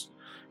us,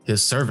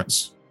 his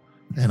servants.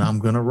 And I'm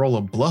going to roll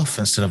a bluff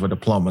instead of a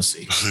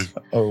diplomacy.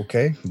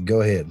 Okay,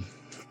 go ahead.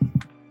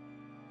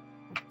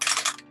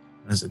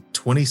 Is it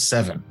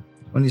 27?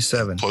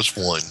 27. Plus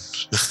 1.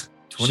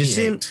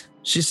 28.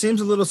 She seems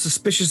a little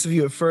suspicious of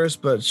you at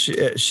first, but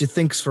she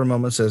thinks for a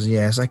moment, says,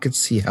 yes, I could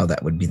see how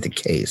that would be the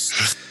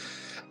case.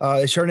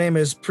 Her name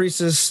is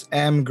Priestess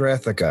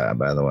Amgrethica,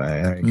 by the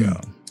way. There you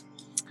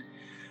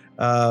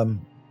go.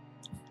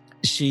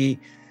 She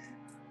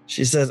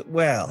says,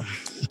 well,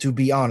 to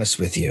be honest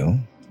with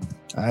you,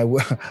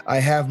 I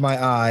have my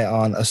eye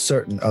on a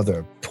certain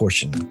other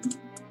portion.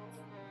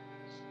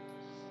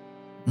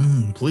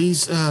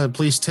 Please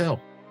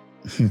tell.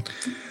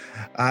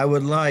 I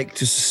would like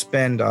to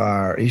suspend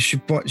our.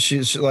 She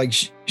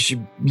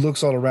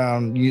looks all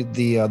around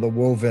the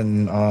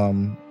woven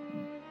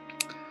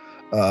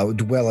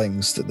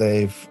dwellings that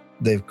they've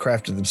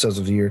crafted themselves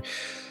over the year.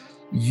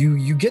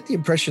 You get the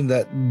impression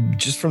that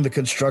just from the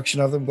construction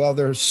of them, while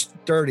they're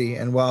sturdy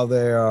and while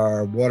they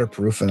are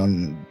waterproof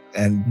and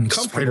comfortable,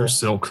 Spider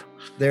silk,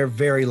 they're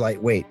very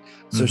lightweight.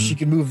 So she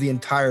can move the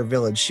entire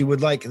village. She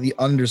would like the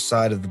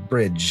underside of the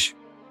bridge.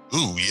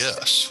 Ooh,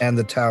 yes. And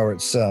the tower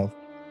itself.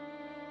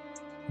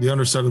 The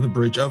underside of the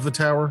bridge of the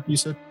tower, you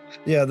said?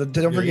 Yeah,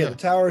 don't forget, the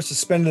tower is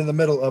suspended in the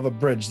middle of a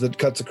bridge that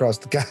cuts across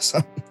the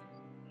castle.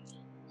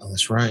 Oh,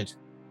 that's right.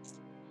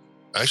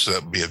 Actually,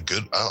 that would be a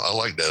good, I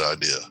like that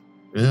idea.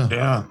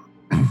 Yeah.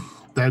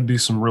 That'd be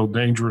some real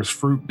dangerous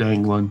fruit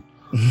dangling.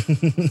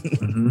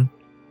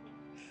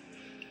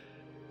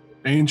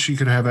 And she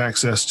could have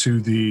access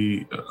to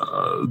the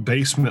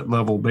basement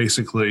level,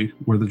 basically,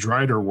 where the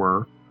Drider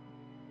were,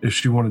 if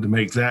she wanted to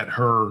make that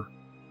her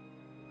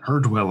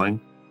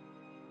dwelling.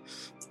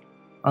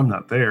 I'm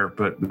not there,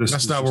 but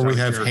that's not where we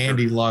have character.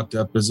 Handy locked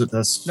up, is it?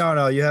 That's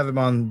no. You have him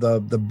on the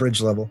bridge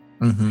level.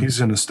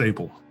 He's in a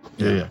stable.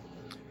 Yeah.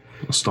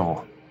 A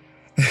stall.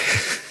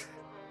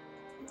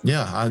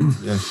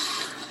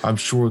 I'm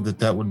sure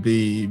that would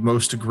be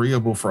most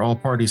agreeable for all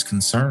parties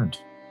concerned.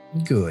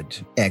 Good,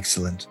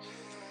 excellent.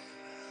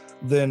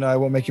 Then I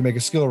won't make you make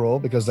a skill roll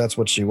because that's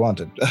what she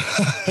wanted.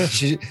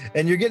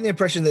 And you're getting the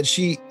impression that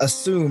she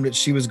assumed that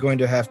she was going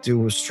to have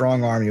to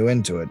strong arm you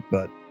into it,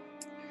 but.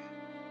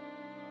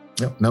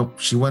 Nope.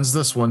 She wins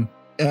this one.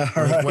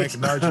 Right.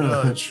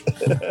 Nudge.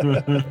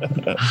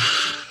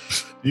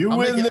 You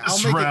win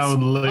this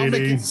round, lady. I'll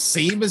make it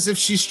seem as if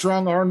she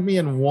strong-armed me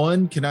and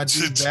won. Can I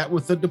do that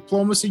with a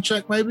diplomacy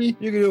check, maybe?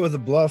 You can do it with a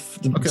bluff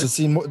to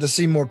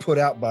seem more put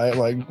out by it.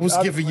 Like I was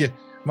giving you.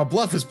 My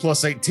bluff is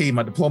plus 18.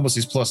 My diplomacy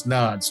is plus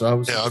 9.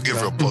 So I'll give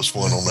her a plus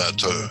 1 on that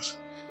too.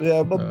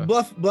 Yeah, but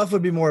bluff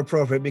would be more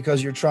appropriate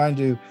because you're trying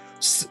to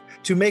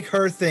make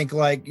her think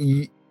like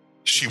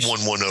she won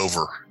 1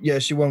 over. Yeah,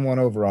 she won 1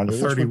 over on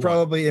you, which would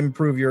probably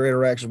improve your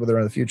interaction with her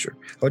in the future.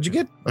 What'd you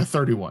get? A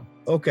 31.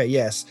 Okay,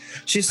 yes.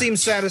 She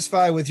seems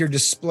satisfied with your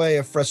display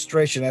of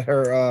frustration at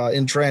her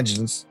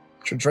intransigence,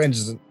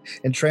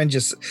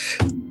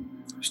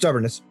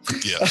 stubbornness.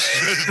 Yes.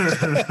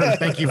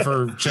 Thank you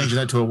for changing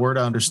that to a word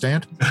I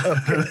understand.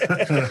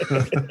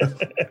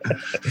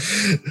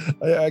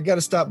 I got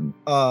to stop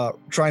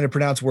trying to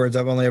pronounce words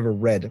I've only ever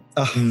read.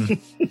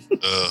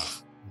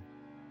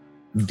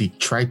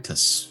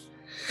 Detritus.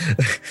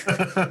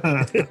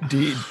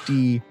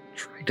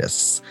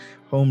 Detritus.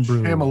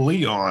 Homebrew.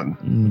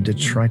 Chameleon.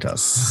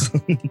 Detritus.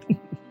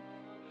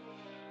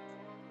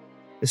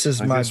 This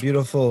is my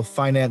beautiful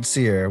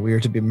financier. We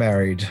are to be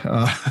married.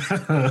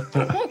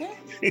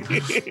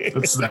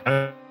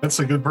 That's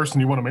a good person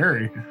you want to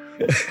marry.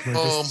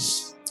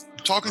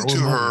 Talking to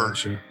her,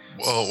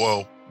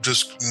 well,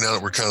 just now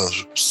that we're kind of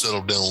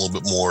settled down a little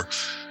bit more,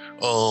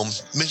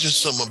 mentioned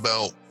something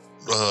about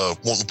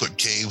wanting to put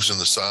caves in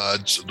the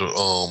sides of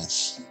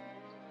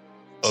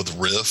the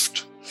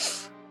rift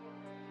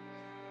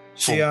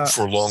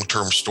for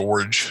long-term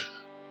storage.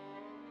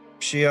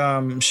 She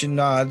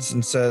nods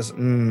and says,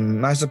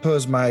 I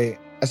suppose my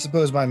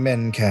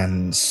men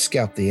can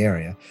scout the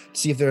area,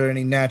 see if there are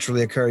any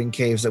naturally occurring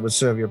caves that would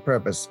serve your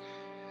purpose.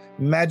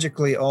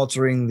 Magically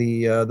altering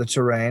the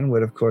terrain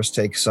would, of course,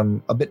 take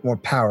a bit more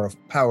power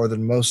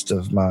than most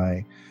of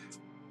my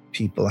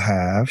people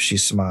have. She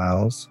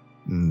smiles.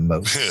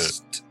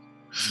 Most.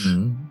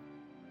 Well,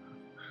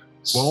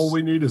 all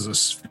we need is a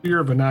sphere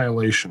of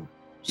annihilation.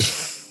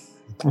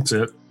 That's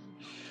it.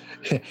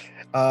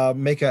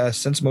 Make a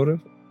sense motive.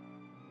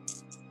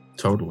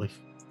 Totally.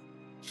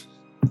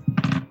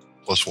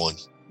 Plus 1.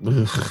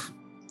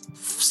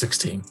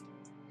 16.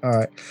 All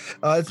right.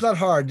 It's not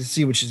hard to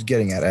see what she's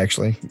getting at,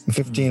 actually.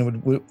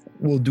 15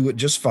 will do it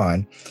just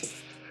fine.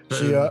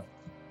 You're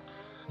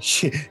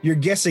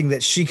guessing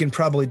that she can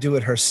probably do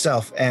it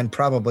herself and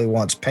probably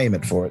wants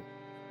payment for it.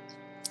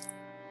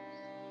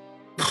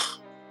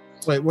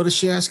 Wait, what is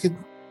she asking?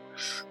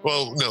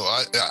 Well, no,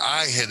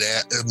 I had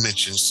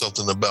mentioned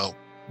something about,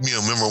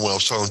 remember when I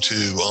was talking to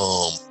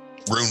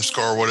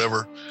RuneScar or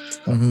whatever,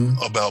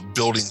 about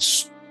building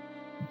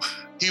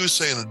he was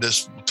saying that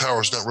this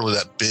tower is not really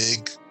that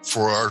big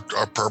for our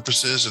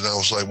purposes. And I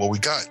was like, well, we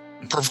got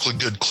perfectly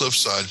good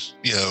cliffside,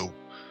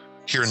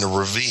 here in the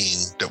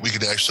ravine that we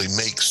could actually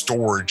make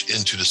storage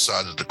into the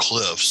side of the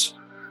cliffs.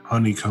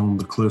 Honeycomb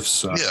the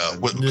cliffside. Yeah.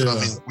 I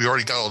mean, we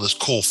already got all this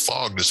cool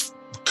fog that's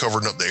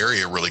covering up the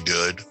area really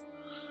good.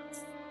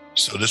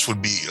 So this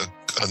would be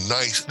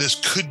this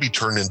could be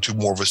turned into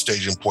more of a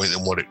staging point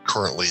than what it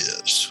currently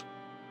is.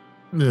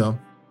 Yeah.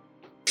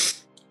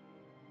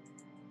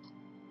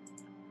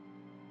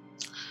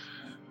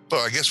 But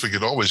I guess we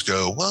could always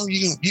go, well,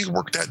 you can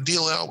work that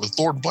deal out with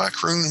Lord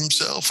Blackroon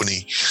himself when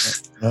he...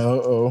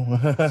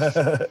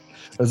 Uh-oh.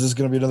 Is this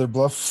going to be another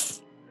bluff?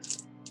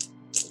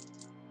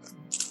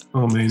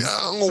 I mean... Yeah,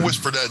 I'm going to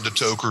whisper that into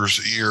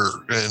Toker's ear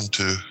and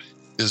to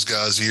his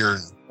guy's ear.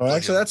 Well,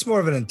 actually, that's more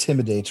of an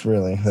intimidate,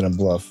 really, than a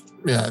bluff.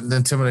 Yeah, the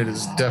intimidate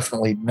is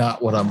definitely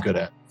not what I'm good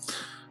at.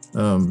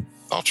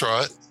 I'll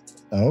try it.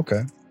 Oh,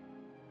 okay.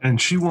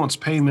 And she wants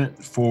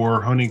payment for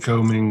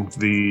honeycombing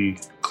the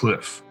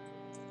cliff.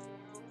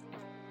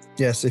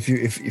 Yes, if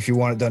you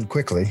want it done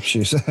quickly,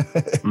 she's.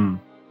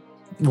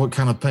 What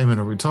kind of payment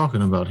are we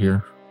talking about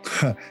here?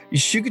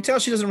 You could tell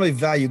she doesn't really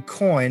value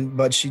coin,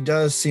 but she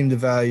does seem to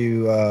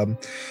value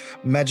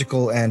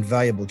magical and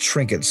valuable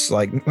trinkets.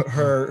 Like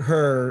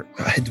her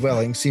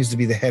dwelling seems to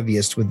be the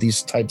heaviest with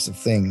these types of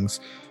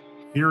things.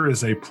 Here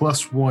is a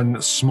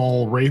 +1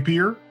 small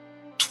rapier.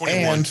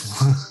 21.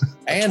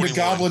 And a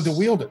goblin to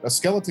wield it. A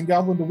skeleton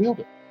goblin to wield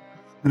it.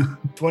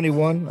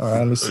 21. All right,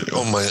 let me see.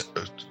 On my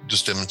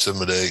just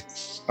intimidate.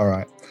 All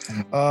right.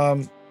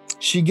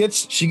 She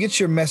gets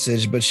your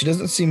message, but she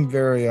doesn't seem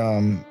very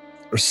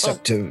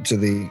receptive to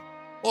the.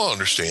 Well, I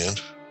understand.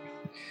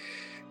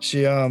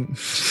 She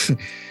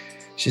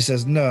she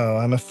says, "No,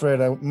 I'm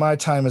afraid my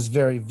time is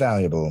very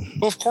valuable."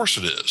 Well, of course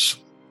it is.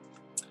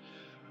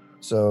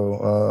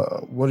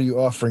 So, what are you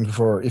offering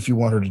for if you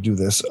want her to do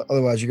this?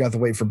 Otherwise, you're going to have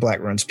to wait for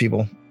Blackroon's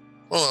people.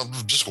 Well,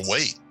 I'm just going to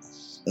wait.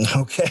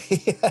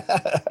 Okay.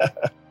 I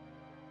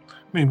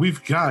mean,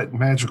 we've got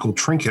magical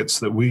trinkets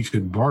that we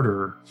could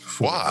barter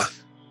for. Why?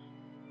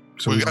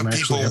 So we got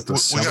people. We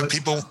got it?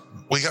 people.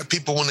 We got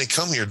people when they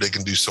come here. They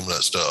can do some of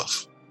that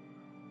stuff.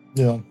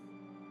 Yeah.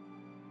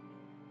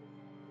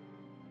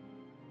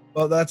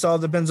 Well, that's all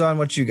depends on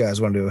what you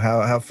guys want to do.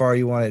 How far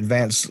you want to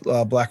advance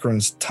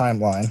Blackroon's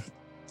timeline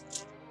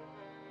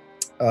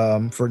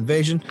for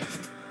invasion.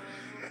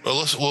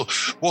 Well,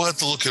 we'll have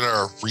to look at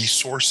our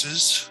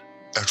resources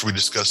after we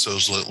discuss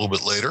those a little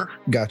bit later.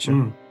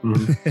 Gotcha.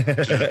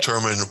 To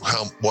determine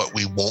what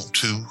we want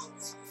to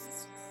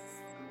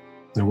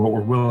and what we're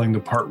willing to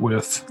part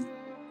with.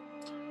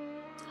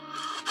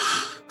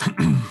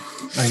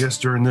 I guess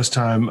during this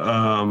time,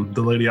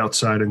 the lady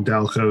outside and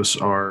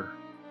Dalkos are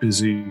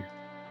busy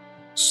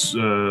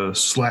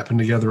slapping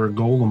together a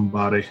golem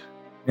body.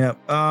 Yeah.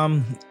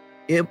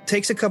 It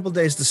takes a couple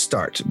days to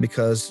start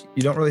because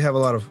you don't really have a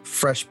lot of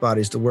fresh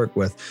bodies to work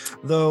with.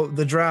 Though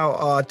the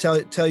drow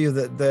tell you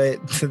that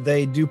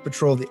they do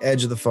patrol the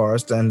edge of the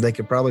forest, and they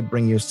could probably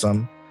bring you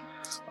some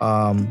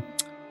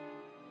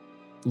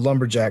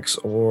lumberjacks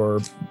or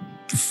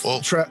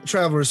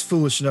travelers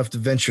foolish enough to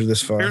venture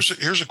this far.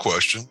 Here's a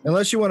question.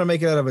 Unless you want to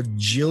make it out of a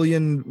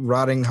jillion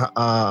rotting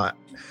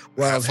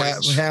wild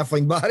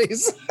halfling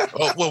bodies.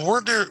 Oh, well,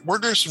 were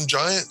there some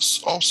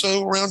giants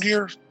also around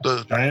here?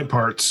 The giant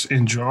parts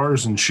in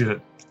jars and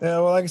shit. Yeah,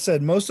 well, like I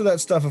said, most of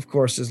that stuff, of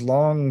course, is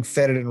long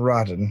fetid and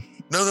rotten.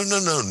 No,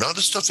 not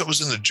the stuff that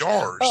was in the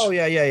jars. Oh,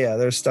 yeah.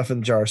 There's stuff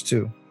in jars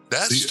too.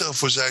 That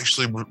stuff was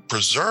actually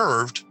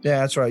preserved.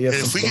 Yeah, that's right. And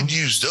if we could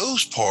use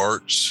those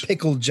parts,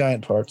 pickled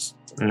giant parts.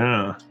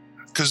 Yeah.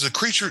 Because the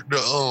creature,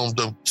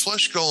 the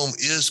flesh golem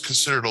is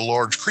considered a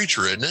large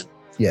creature, isn't it?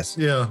 Yes.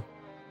 Yeah.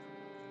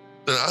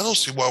 Then I don't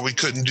see why we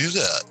couldn't do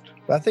that.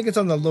 I think it's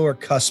on the lower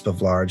cusp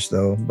of large,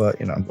 though. But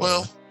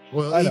well,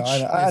 I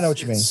know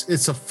what you mean.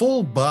 It's a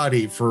full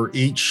body for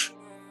each.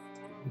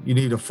 You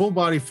need a full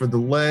body for the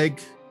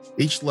leg,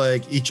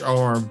 each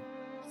arm,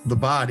 the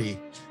body,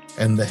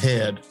 and the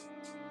head.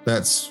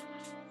 That's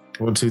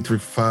 1, 2, 3,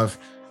 5,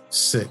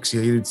 6.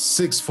 Yeah, you need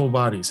 6 full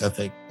bodies, I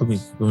think. Let me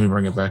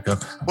bring it back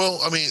up. Well,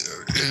 I mean,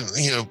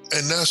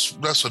 and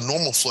that's a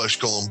normal flesh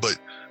golem, but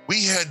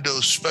we had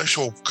those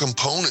special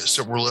components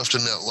that were left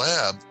in that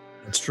lab.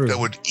 That's true. That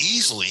would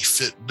easily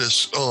fit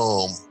this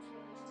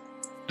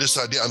this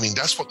idea. I mean,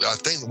 that's what I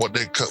think what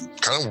they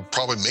kind of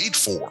probably made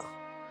for,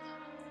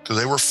 because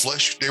they were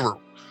flesh. They were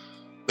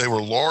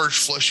large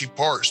fleshy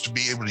parts to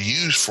be able to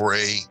use for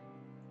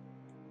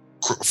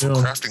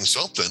crafting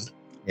something.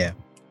 Yeah,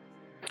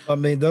 I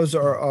mean, those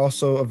are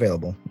also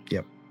available.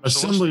 Yep.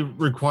 Assembly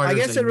requires.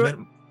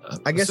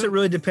 I guess it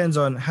really depends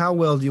on how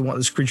well do you want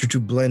this creature to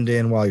blend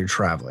in while you're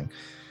traveling.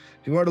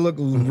 If you want to look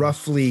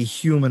roughly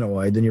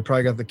humanoid, then you're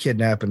probably going to have to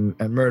kidnap and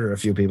murder a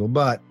few people.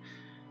 But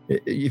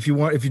if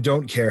you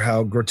don't care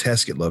how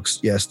grotesque it looks,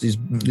 yes, these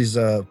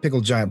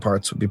pickled giant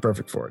parts would be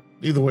perfect for it.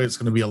 Either way, it's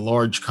going to be a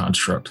large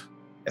construct.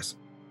 Yes.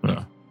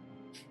 Yeah.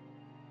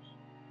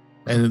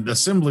 And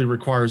assembly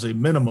requires a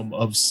minimum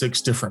of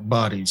 6 different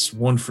bodies,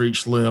 1 for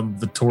each limb,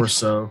 the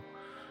torso,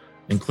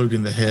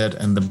 including the head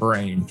and the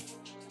brain.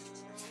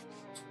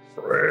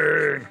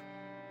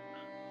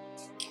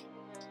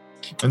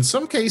 In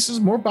some cases,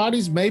 more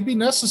bodies may be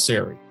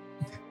necessary.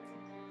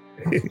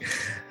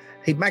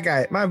 Hey, my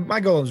guy, my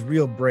golem's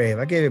real brave.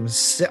 I gave him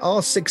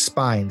all 6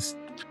 spines.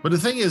 But the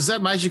thing is,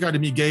 that magic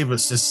item you gave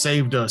us has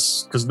saved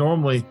us, because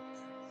normally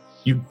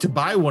to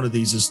buy one of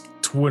these is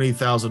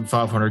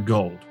 20,500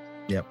 gold.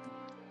 Yep.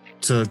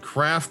 To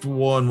craft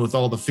one with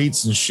all the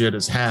feats and shit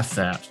is half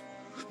that.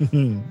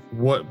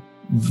 What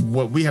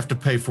we have to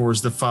pay for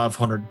is the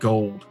 500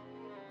 gold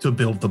to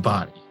build the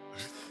body.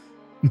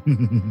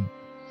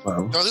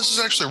 Well, No, this is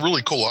actually a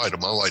really cool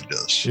item. I like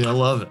this. Yeah, I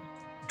love it.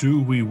 do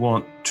we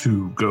want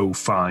to go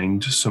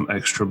find some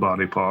extra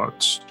body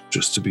parts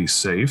just to be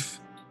safe?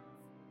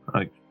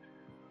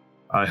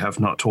 I have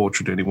not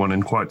tortured anyone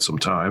in quite some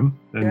time,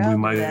 and Yeah, we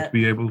might yeah.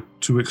 be able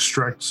to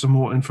extract some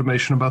more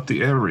information about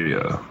the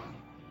area.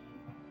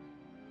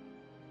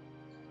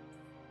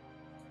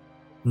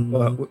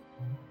 Oh,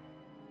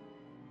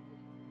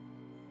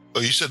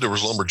 you said there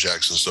was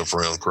lumberjacks and stuff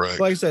around, correct?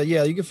 Like I said,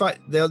 yeah, you can find.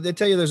 They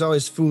tell you there's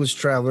always foolish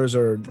travelers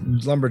or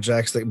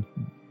lumberjacks that.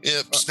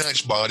 Yep,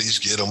 snatch bodies,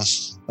 get them,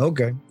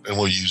 Okay, and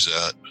we'll use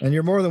that. and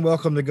you're more than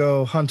welcome to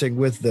go hunting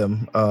with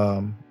them.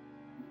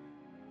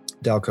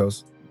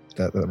 Dalcos,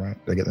 that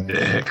right? Did I get that name?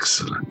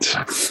 Excellent.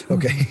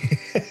 Okay.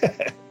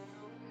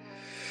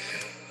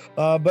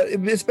 But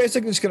it's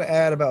basically just going to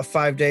add about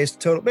 5 days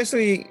total.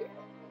 Basically,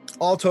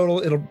 all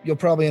total, you'll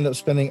probably end up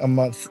spending a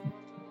month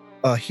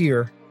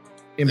here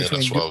in Yeah,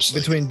 that's what I was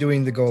thinking. between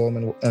doing the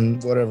golem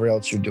and whatever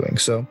else you're doing.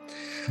 So,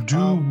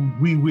 Do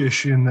we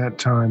wish in that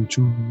time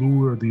to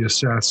lure the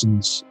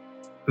assassins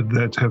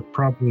that have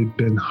probably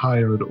been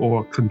hired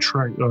or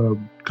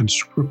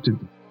conscripted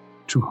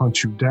to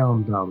hunt you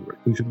down, Valeric?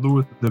 We could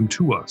lure them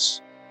to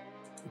us.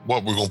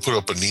 What, we're going to put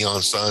up a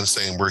neon sign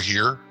saying we're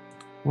here?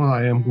 Well,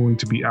 I am going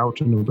to be out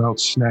and about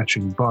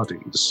snatching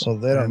bodies. well,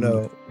 they don't And-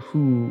 know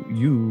who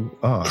you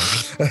are.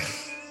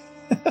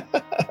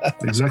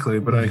 Exactly,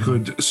 but I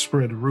could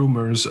spread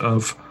rumors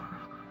of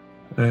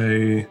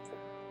a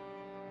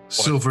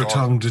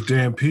silver-tongued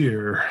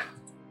Dampier.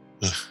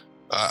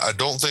 I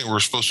don't think we're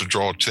supposed to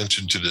draw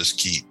attention to this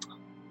keep.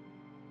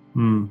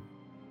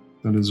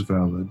 That is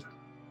valid.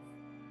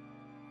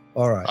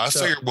 All right. I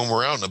so- figured when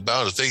we're out and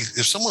about,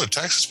 if someone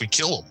attacks us, we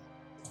kill them.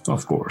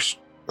 Of course.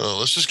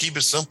 Let's just keep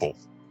it simple.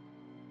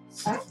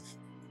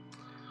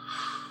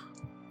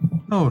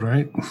 All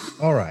right.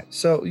 All right.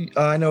 So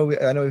I know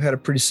we've had a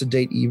pretty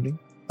sedate evening,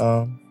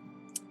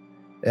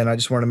 and I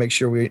just wanted to make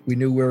sure we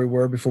knew where we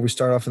were before we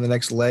start off in the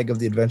next leg of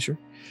the adventure.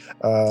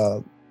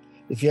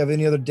 If you have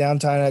any other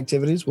downtime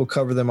activities, we'll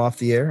cover them off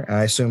the air.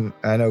 I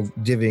know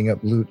divvying up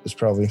loot is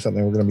probably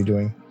something we're going to be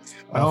doing.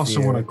 I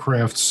also want to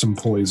craft some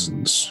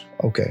poisons.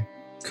 Okay.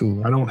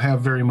 Cool. I don't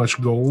have very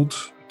much gold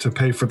to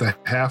pay for the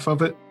half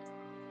of it,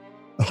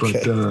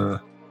 Okay.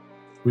 but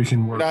we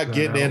can work. We're not that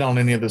getting in out. on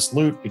any of this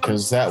loot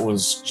because that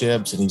was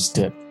Jeb's and he's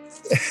dead.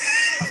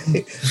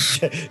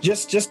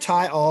 just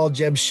tie all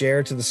Jeb's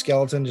share to the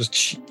skeleton.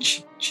 Just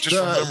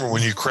Remember,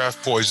 when you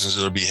craft poisons,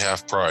 it'll be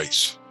half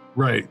price.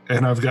 Right,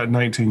 and I've got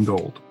 19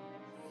 gold.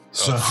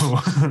 So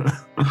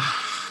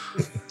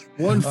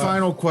One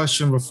final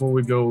question before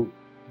we go.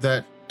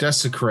 That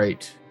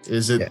desecrate,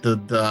 is it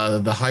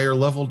the higher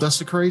level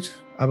desecrate?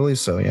 I believe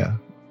so. Yeah.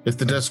 If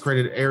the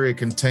desecrated area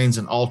contains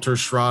an altar,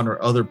 shrine,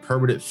 or other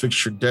permanent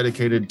fixture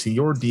dedicated to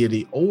your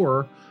deity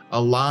or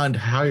aligned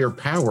higher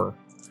power,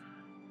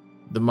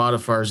 the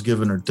modifiers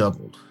given are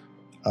doubled.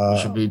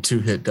 It should be 2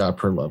 hit die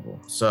per level.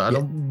 So I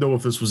don't know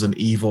if this was an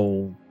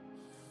evil.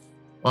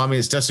 Well, I mean,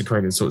 it's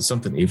desecrated, so it's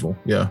something evil.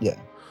 Yeah. Yeah.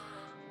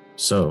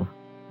 So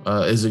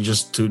is it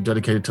just to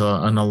dedicated to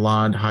an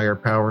aligned higher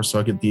power? So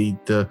I get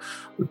the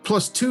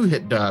plus 2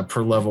 hit die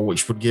per level,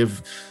 which would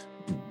give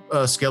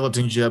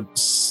Skeleton Jeb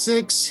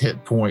 6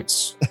 hit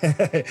points.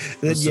 Then,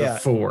 instead yeah.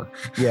 of 4.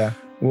 Yeah.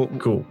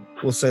 Cool.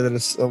 We'll say that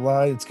it's a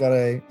lie. It's got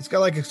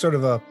like a sort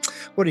of a,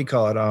 what do you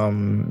call it?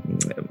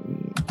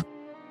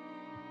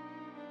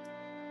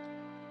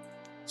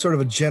 Sort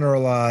of a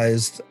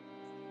generalized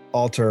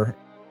altar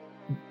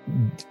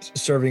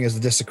serving as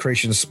the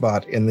desecration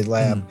spot in the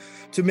lab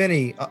to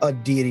many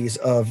deities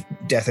of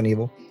death and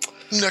evil.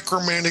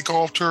 Necromantic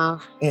altar.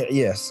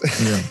 Yes.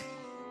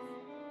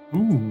 Yeah.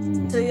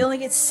 ooh. So you only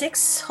get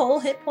 6 whole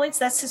hit points?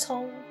 That's his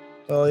whole.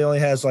 So he only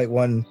has like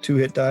 1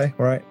 2-hit die,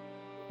 right?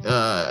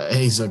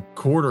 He's a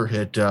quarter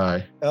hit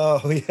die.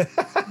 Oh, yeah.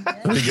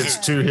 He gets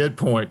 2 hit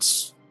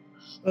points.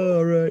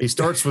 All right. He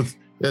starts with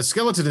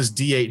skeleton is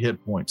D8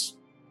 hit points.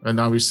 And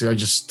obviously,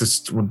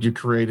 when you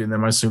create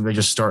them, I assume they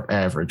just start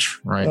average,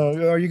 right?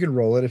 Or you can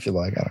roll it if you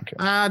like. I don't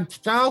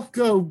care. I'll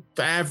go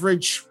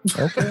average.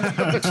 Okay.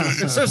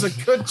 There's a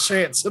good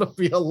chance it'll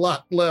be a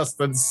lot less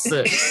than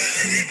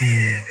 6.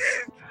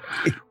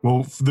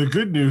 Well, the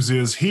good news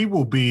is he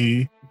will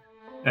be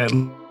at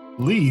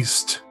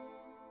least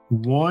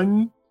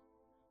 1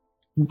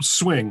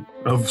 swing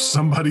of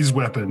somebody's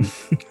weapon.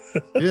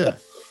 Yeah.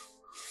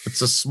 It's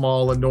a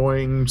small,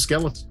 annoying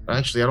skeleton.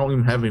 Actually, I don't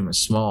even have him as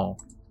small.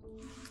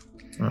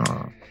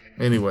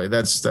 anyway,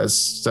 that's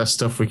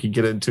stuff we could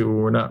get into when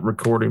we're not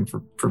recording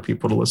for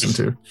people to listen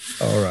to.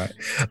 All right.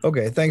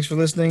 Okay. Thanks for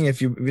listening.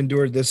 If you've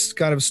endured this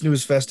kind of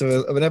snooze fest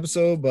of an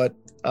episode, but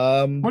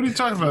what are you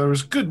talking about? There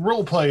was good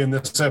role play in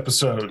this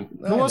episode.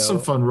 There was some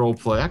fun role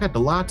play. I got to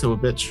lie to a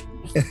bitch.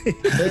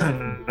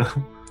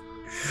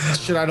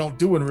 Shit I don't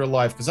do in real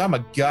life because I'm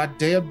a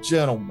goddamn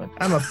gentleman.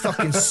 I'm a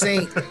fucking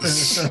saint.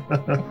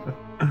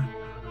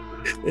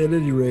 At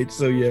any rate,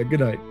 so yeah,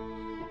 good night.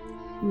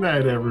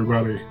 Night,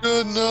 everybody.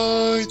 Good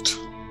night.